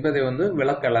வேண்டும் என்பதை வந்து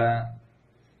விளக்கல.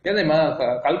 ஏன்னா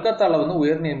கல்கத்தால வந்து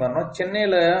உயர் நீதிமன்றம்,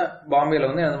 சென்னையில பாம்பேல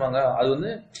வந்து அது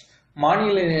வந்து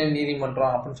மாநில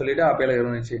நீதிமன்றம் அப்படின்னு சொல்லிட்டு அப்பையில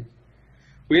இருந்துச்சு.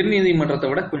 உயர் நீதிமன்றத்தை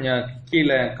விட கொஞ்சம்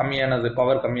கீழே கம்மியானது,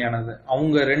 பவர் கம்மியானது.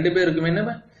 அவங்க ரெண்டு பேருக்குமே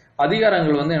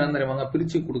அதிகாரங்கள் வந்து என்ன தெரியுமாங்க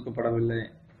பிரிச்சு கொடுக்கப்படவில்லை.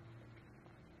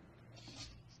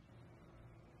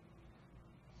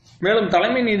 மேலும்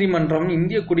தலைமை நீதிமன்றம்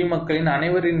இந்திய குடிமக்களின்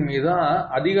அனைவரின் மீதும்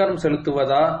அதிகாரம்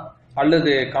செலுத்துவதா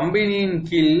அல்லது கம்பெனியின்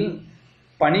கீழ்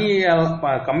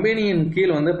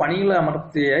வந்து பணியில்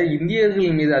அமர்த்திய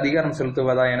இந்தியர்கள் மீது அதிகாரம்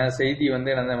செலுத்துவதா என செய்தி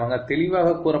வந்து என்ன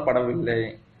தெளிவாக கூறப்படவில்லை.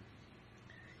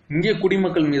 இந்திய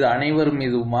குடிமக்கள் மீது அனைவர்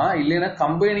மீதுமா இல்லைன்னா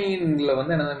கம்பெனியில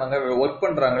வந்து என்ன ஒர்க்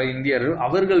பண்றாங்க இந்தியர்கள்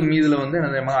அவர்கள் மீதுல வந்து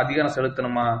என்ன அதிகாரம்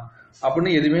செலுத்தணுமா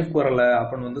அப்படின்னு எதுவுமே கூறல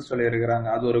அப்படின்னு வந்து சொல்லியிருக்கிறாங்க.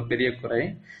 அது ஒரு பெரிய குறை.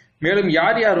 மேலும்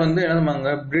யார் யார் வந்து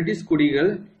என்ன பிரிட்டிஷ்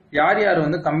குடிகள், யார் யார்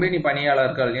வந்து கம்பெனி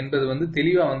பணியாளர்கள் என்பது வந்து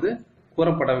தெளிவா வந்து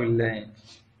கூறப்படவில்லை.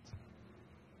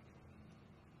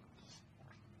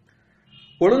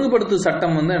 ஒழுங்குபடுத்து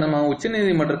சட்டம் வந்து என்ன உச்ச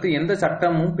நீதிமன்றத்தில் எந்த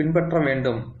சட்டமும் பின்பற்ற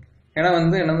வேண்டும் என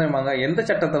வந்து என்ன எந்த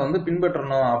சட்டத்தை வந்து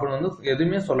பின்பற்றணும் அப்படின்னு வந்து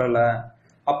எதுவுமே சொல்லல.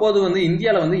 அப்போது வந்து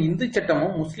இந்தியால வந்து இந்து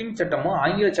சட்டமும் முஸ்லிம் சட்டமும்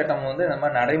ஆங்கில சட்டமும் வந்து நம்ம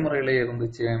நடைமுறையில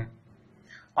இருந்துச்சு.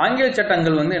 ஆங்கில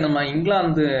சட்டங்கள் வந்து நம்ம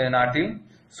இங்கிலாந்து நாட்டில்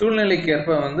சூழ்நிலைக்கு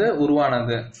ஏற்ப வந்து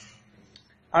உருவானது.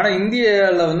 ஆனா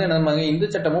இந்தியால வந்து நம்ம இந்து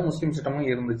சட்டமும் முஸ்லிம் சட்டமும்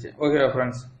இருந்துச்சு. ஓகே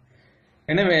ஃப்ரெண்ட்ஸ்,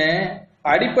 எனவே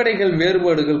அடிப்படை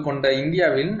வேறுபாடுகள் கொண்ட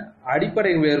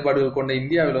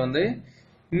இந்தியாவில் வந்து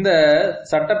இந்த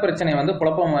சட்ட பிரச்சனை வந்து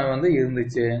குழப்பமா வந்து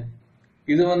இருந்துச்சு.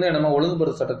 இது வந்து நம்ம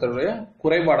ஒழுங்குபடுத்த சட்டத்துடைய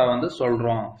குறைபாடா வந்து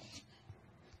சொல்றோம்.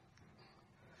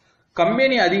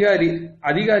 கம்பெனி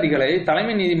அதிகாரிகளை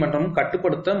தலைமை நீதிமன்றம்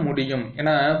கட்டுப்படுத்த முடியும்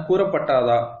என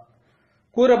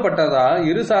கூறப்பட்டதா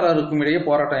இருசாரருக்கும் இடையே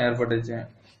போராட்டம் ஏற்பட்டுச்சு.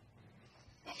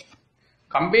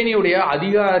 கம்பெனியுடைய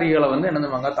அதிகாரிகளை வந்து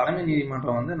என்ன தலைமை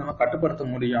நீதிமன்றம் வந்து நம்ம கட்டுப்படுத்த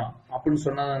முடியும் அப்படின்னு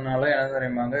சொன்னதுனால என்ன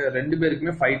தெரியுமாங்க ரெண்டு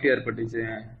பேருக்குமே ஃபைட் ஏற்பட்டுச்சு.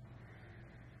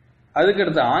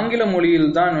 அதுக்கடுத்து ஆங்கில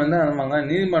மொழியில் தான் வந்து என்னமாங்க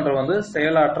நீதிமன்றம் வந்து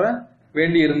செயலாற்ற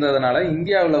வேண்டி இருந்ததுனால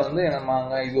இந்தியாவில் வந்து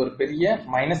என்னமாங்க இது ஒரு பெரிய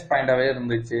மைனஸ் பாயிண்டாவே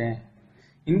இருந்துச்சு.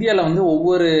 இந்தியாவில் வந்து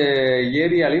ஒவ்வொரு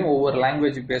ஏரியாலையும் ஒவ்வொரு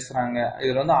லாங்குவேஜ் பேசுறாங்க.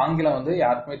 இதுல வந்து ஆங்கிலம் வந்து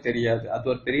யாருக்குமே தெரியாது.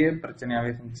 அது ஒரு பெரிய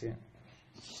பிரச்சனையாவே இருந்துச்சு.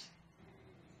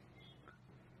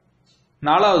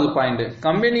 4வது பாயிண்ட்,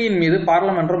 கம்பெனியின் மீது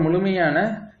பார்லிமென்ட் முழுமையான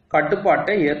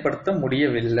கட்டுப்பாட்டை ஏற்படுத்த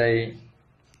முடியவில்லை.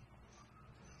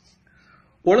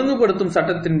 ஒழுங்குபடுத்தும்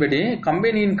சட்டத்தின்படி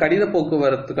கம்பெனியின் கடித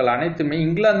போக்குவரத்துகள் அனைத்துமே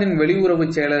இங்கிலாந்தின் வெளியுறவு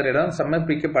செயலரிடம்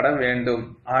சமர்ப்பிக்கப்பட வேண்டும்.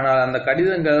 ஆனால் அந்த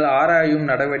கடிதங்கள் ஆராயும்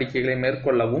நடவடிக்கைகளை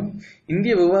மேற்கொள்ளவும்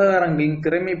இந்திய விவகாரங்களின்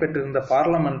திறமை பெற்றிருந்த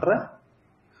பார்லமென்ற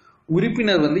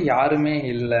உறுப்பினர் வந்து யாருமே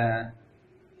இல்லை.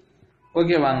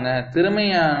 ஓகேவாங்க,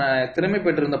 திறமை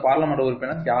பெற்றிருந்த பார்லமெண்ட்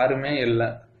உறுப்பினர் யாருமே இல்லை.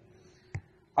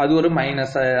 அது ஒரு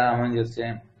மைனஸ் அமைஞ்சிருச்சு.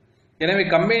 எனவே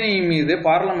கம்பெனி மீது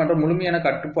பார்லமெண்ட் முழுமையான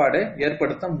கட்டுப்பாடு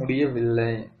ஏற்படுத்த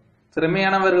முடியவில்லை.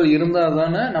 திறமையானவர்கள் இருந்தால்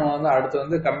தானே நம்ம வந்து அடுத்து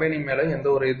வந்து கம்பெனி மேல எந்த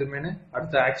ஒரு இதுமே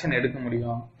அடுத்த ஆக்ஷன் எடுக்க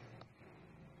முடியும்.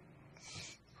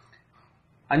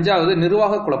 5வது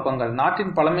நிர்வாக குழப்பங்கள்.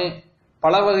 நாட்டின்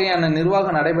பல வகையான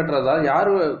நிர்வாகம் நடைபெற்றதால்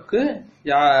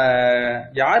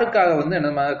யாருக்காக வந்து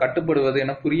என்ன கட்டுப்படுவது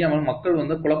என புரியாமல் மக்கள்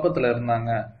வந்து குழப்பத்துல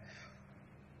இருந்தாங்க.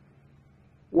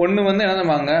 ஒண்ணு வந்து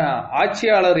என்னதுமாங்க,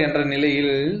 ஆட்சியாளர் என்ற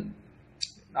நிலையில்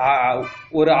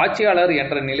ஒரு ஆட்சியாளர்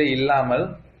என்ற நிலை இல்லாமல்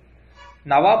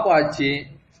நவாப் ஆட்சி,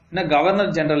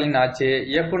 கவர்னர் ஜெனரலின் ஆட்சி,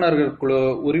 இயக்குநர்கள் குழு,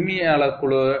 உரிமையாளர்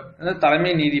குழு,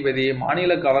 தலைமை நீதிபதி,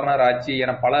 மாநில கவர்னர் ஆட்சி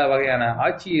என பல வகையான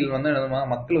ஆட்சியில் வந்து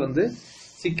மக்கள் வந்து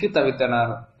சிக்கி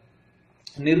தவித்தனர்.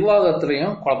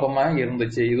 நிர்வாகத்திலையும் குழப்பமா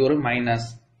இருந்துச்சு. இது ஒரு மைனஸ்.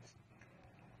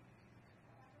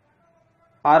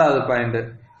 6வது பாயிண்ட்,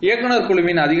 இயக்குனர்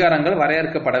குழுவின் அதிகாரங்கள்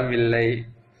வரையறுக்கப்படவில்லை.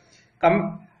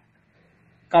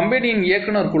 கம்பெனியின்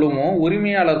இயக்குனர் குழுவும்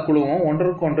உரிமையாளர் குழுவும்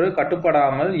ஒன்றுக்கொன்று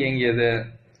கட்டுப்படாமல் இயங்கியது.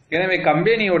 எனவே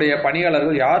கம்பெனியுடைய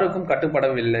பணியாளர்கள் யாருக்கும்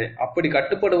கட்டுப்படவில்லை. அப்படி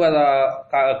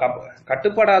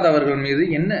கட்டுப்படாதவர்கள் மீது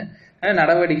என்ன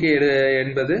நடவடிக்கை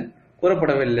என்பது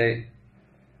கூறப்படவில்லை.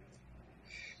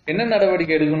 என்ன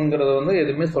நடவடிக்கை எடுக்கணுங்கிறத வந்து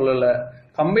எதுவுமே சொல்லல.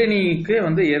 கம்பெனிக்கு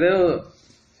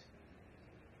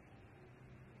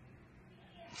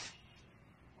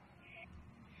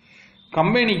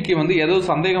வந்து ஏதோ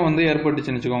சந்தேகம் வந்து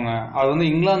ஏற்பட்டுச்சுன்னு வச்சுக்கோங்க, அது வந்து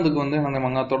இங்கிலாந்துக்கு வந்து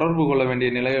நம்ம தொடர்பு கொள்ள வேண்டிய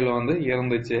நிலையில வந்து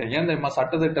இருந்துச்சு. ஏன் தெரியுமா,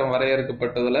 சட்டத்திட்டம்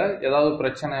வரையறுக்கப்பட்டதுல ஏதாவது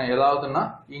பிரச்சனை ஏதாவதுன்னா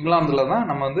இங்கிலாந்துல தான்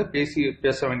நம்ம வந்து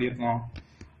பேச வேண்டியிருக்கோம்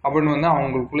அப்படின்னு வந்து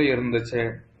அவங்களுக்குள்ள இருந்துச்சு.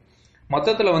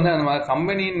 மொத்தத்துல வந்து அந்த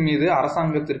கம்பெனியின் மீது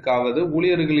அரசாங்கத்திற்காவது,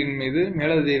 ஊழியர்களின் மீது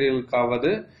மேலதிகாரிகளுக்காவது,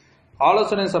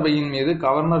 ஆலோசனை சபையின் மீது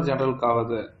கவர்னர்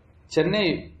ஜெனரலுக்காவது, சென்னை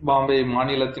பாம்பே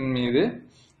மாநிலத்தின் மீது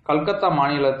கல்கத்தா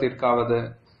மாநிலத்திற்காவது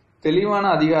தெளிவான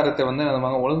அதிகாரத்தை வந்து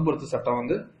ஒழுங்குபடுத்த சட்டம்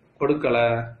வந்து கொடுக்கல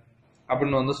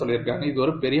அப்படின்னு வந்து சொல்லியிருக்காங்க. இது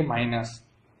ஒரு பெரிய மைனஸ்.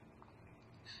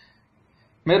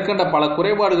 மேற்கண்ட பல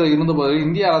குறைபாடுகள் இருந்தபோது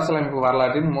இந்திய அரசியலமைப்பு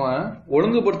வரலாற்றின்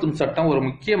ஒழுங்குபடுத்தும் சட்டம் ஒரு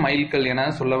முக்கிய மைல்கல் என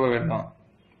சொல்ல வேண்டும்.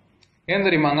 ஏன்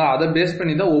தெரியுமாங்க, அதை பேஸ்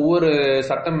பண்ணி தான் ஒவ்வொரு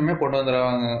சட்டமுமே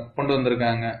கொண்டு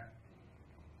வந்திருக்காங்க.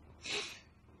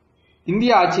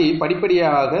 இந்திய ஆட்சி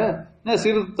படிப்படியாக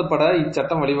சீர்திருத்தப்பட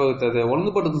இச்சட்டம் வழிவகுத்தது.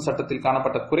 ஒழுங்குபடுத்தும் சட்டத்தில்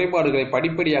காணப்பட்ட குறைபாடுகளை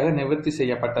படிப்படியாக நிவர்த்தி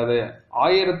செய்யப்பட்டது.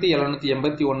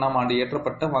 1781 ஆண்டு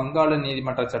இயற்றப்பட்ட வங்காள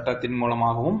நீதிமன்ற சட்டத்தின்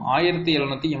மூலமாகவும்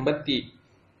 1784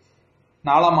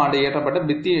 ஆண்டு இயற்றப்பட்ட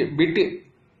பிட்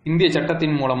இந்திய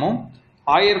சட்டத்தின் மூலமும்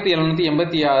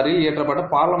 1786 இயற்றப்பட்ட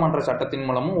பார்லமெண்ட் சட்டத்தின்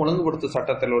மூலமும் ஒழுங்குபடுத்தும்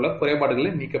சட்டத்தில் உள்ள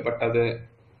குறைபாடுகளை நீக்கப்பட்டது.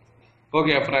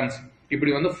 ஓகே ஃப்ரெண்ட்ஸ்,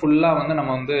 இப்படி வந்து ஃபுல்லா வந்து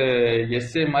நம்ம வந்து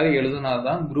எஸ்ஏ மாதிரி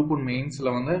எழுதுனாதான் குரூப் 1 மெயின்ஸ்ல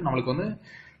வந்து நம்மளுக்கு வந்து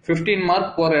 15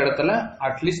 மார்க் போற இடத்துல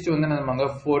அட்லீஸ்ட் வந்து நம்ம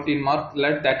 14 மார்க் இல்ல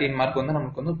 13 மார்க் வந்து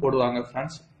நமக்கு வந்து போடுவாங்க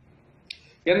ஃப்ரெண்ட்ஸ்.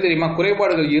 ஏன் தெரியுமா,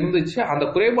 குறைபாடுகள் இருந்துச்சு. அந்த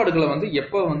குறைபாடுகளை வந்து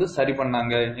எப்ப வந்து சரி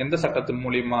பண்ணாங்க, எந்த சட்டத்தின்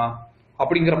மூலியமா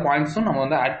அப்படிங்கிற பாயிண்ட்ஸும் நம்ம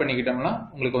வந்து ஆட் பண்ணிக்கிட்டோம்னா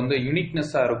உங்களுக்கு வந்து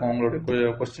யூனிக்னஸா இருக்கும்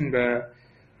உங்களுடைய கொஸ்டின்,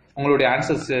 உங்களுடைய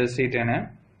ஆன்சர்ஸ் சீட்டேன்னு.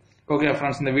 ஓகே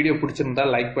ஃப்ரெண்ட்ஸ், இந்த வீடியோ பிடிச்சிருந்தா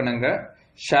லைக் பண்ணுங்க,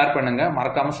 ஷேர் பண்ணுங்க,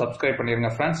 மறக்காம சப்ஸ்கிரைப் பண்ணிருங்க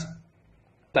ஃப்ரெண்ட்ஸ்.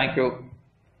 தேங்க்யூ.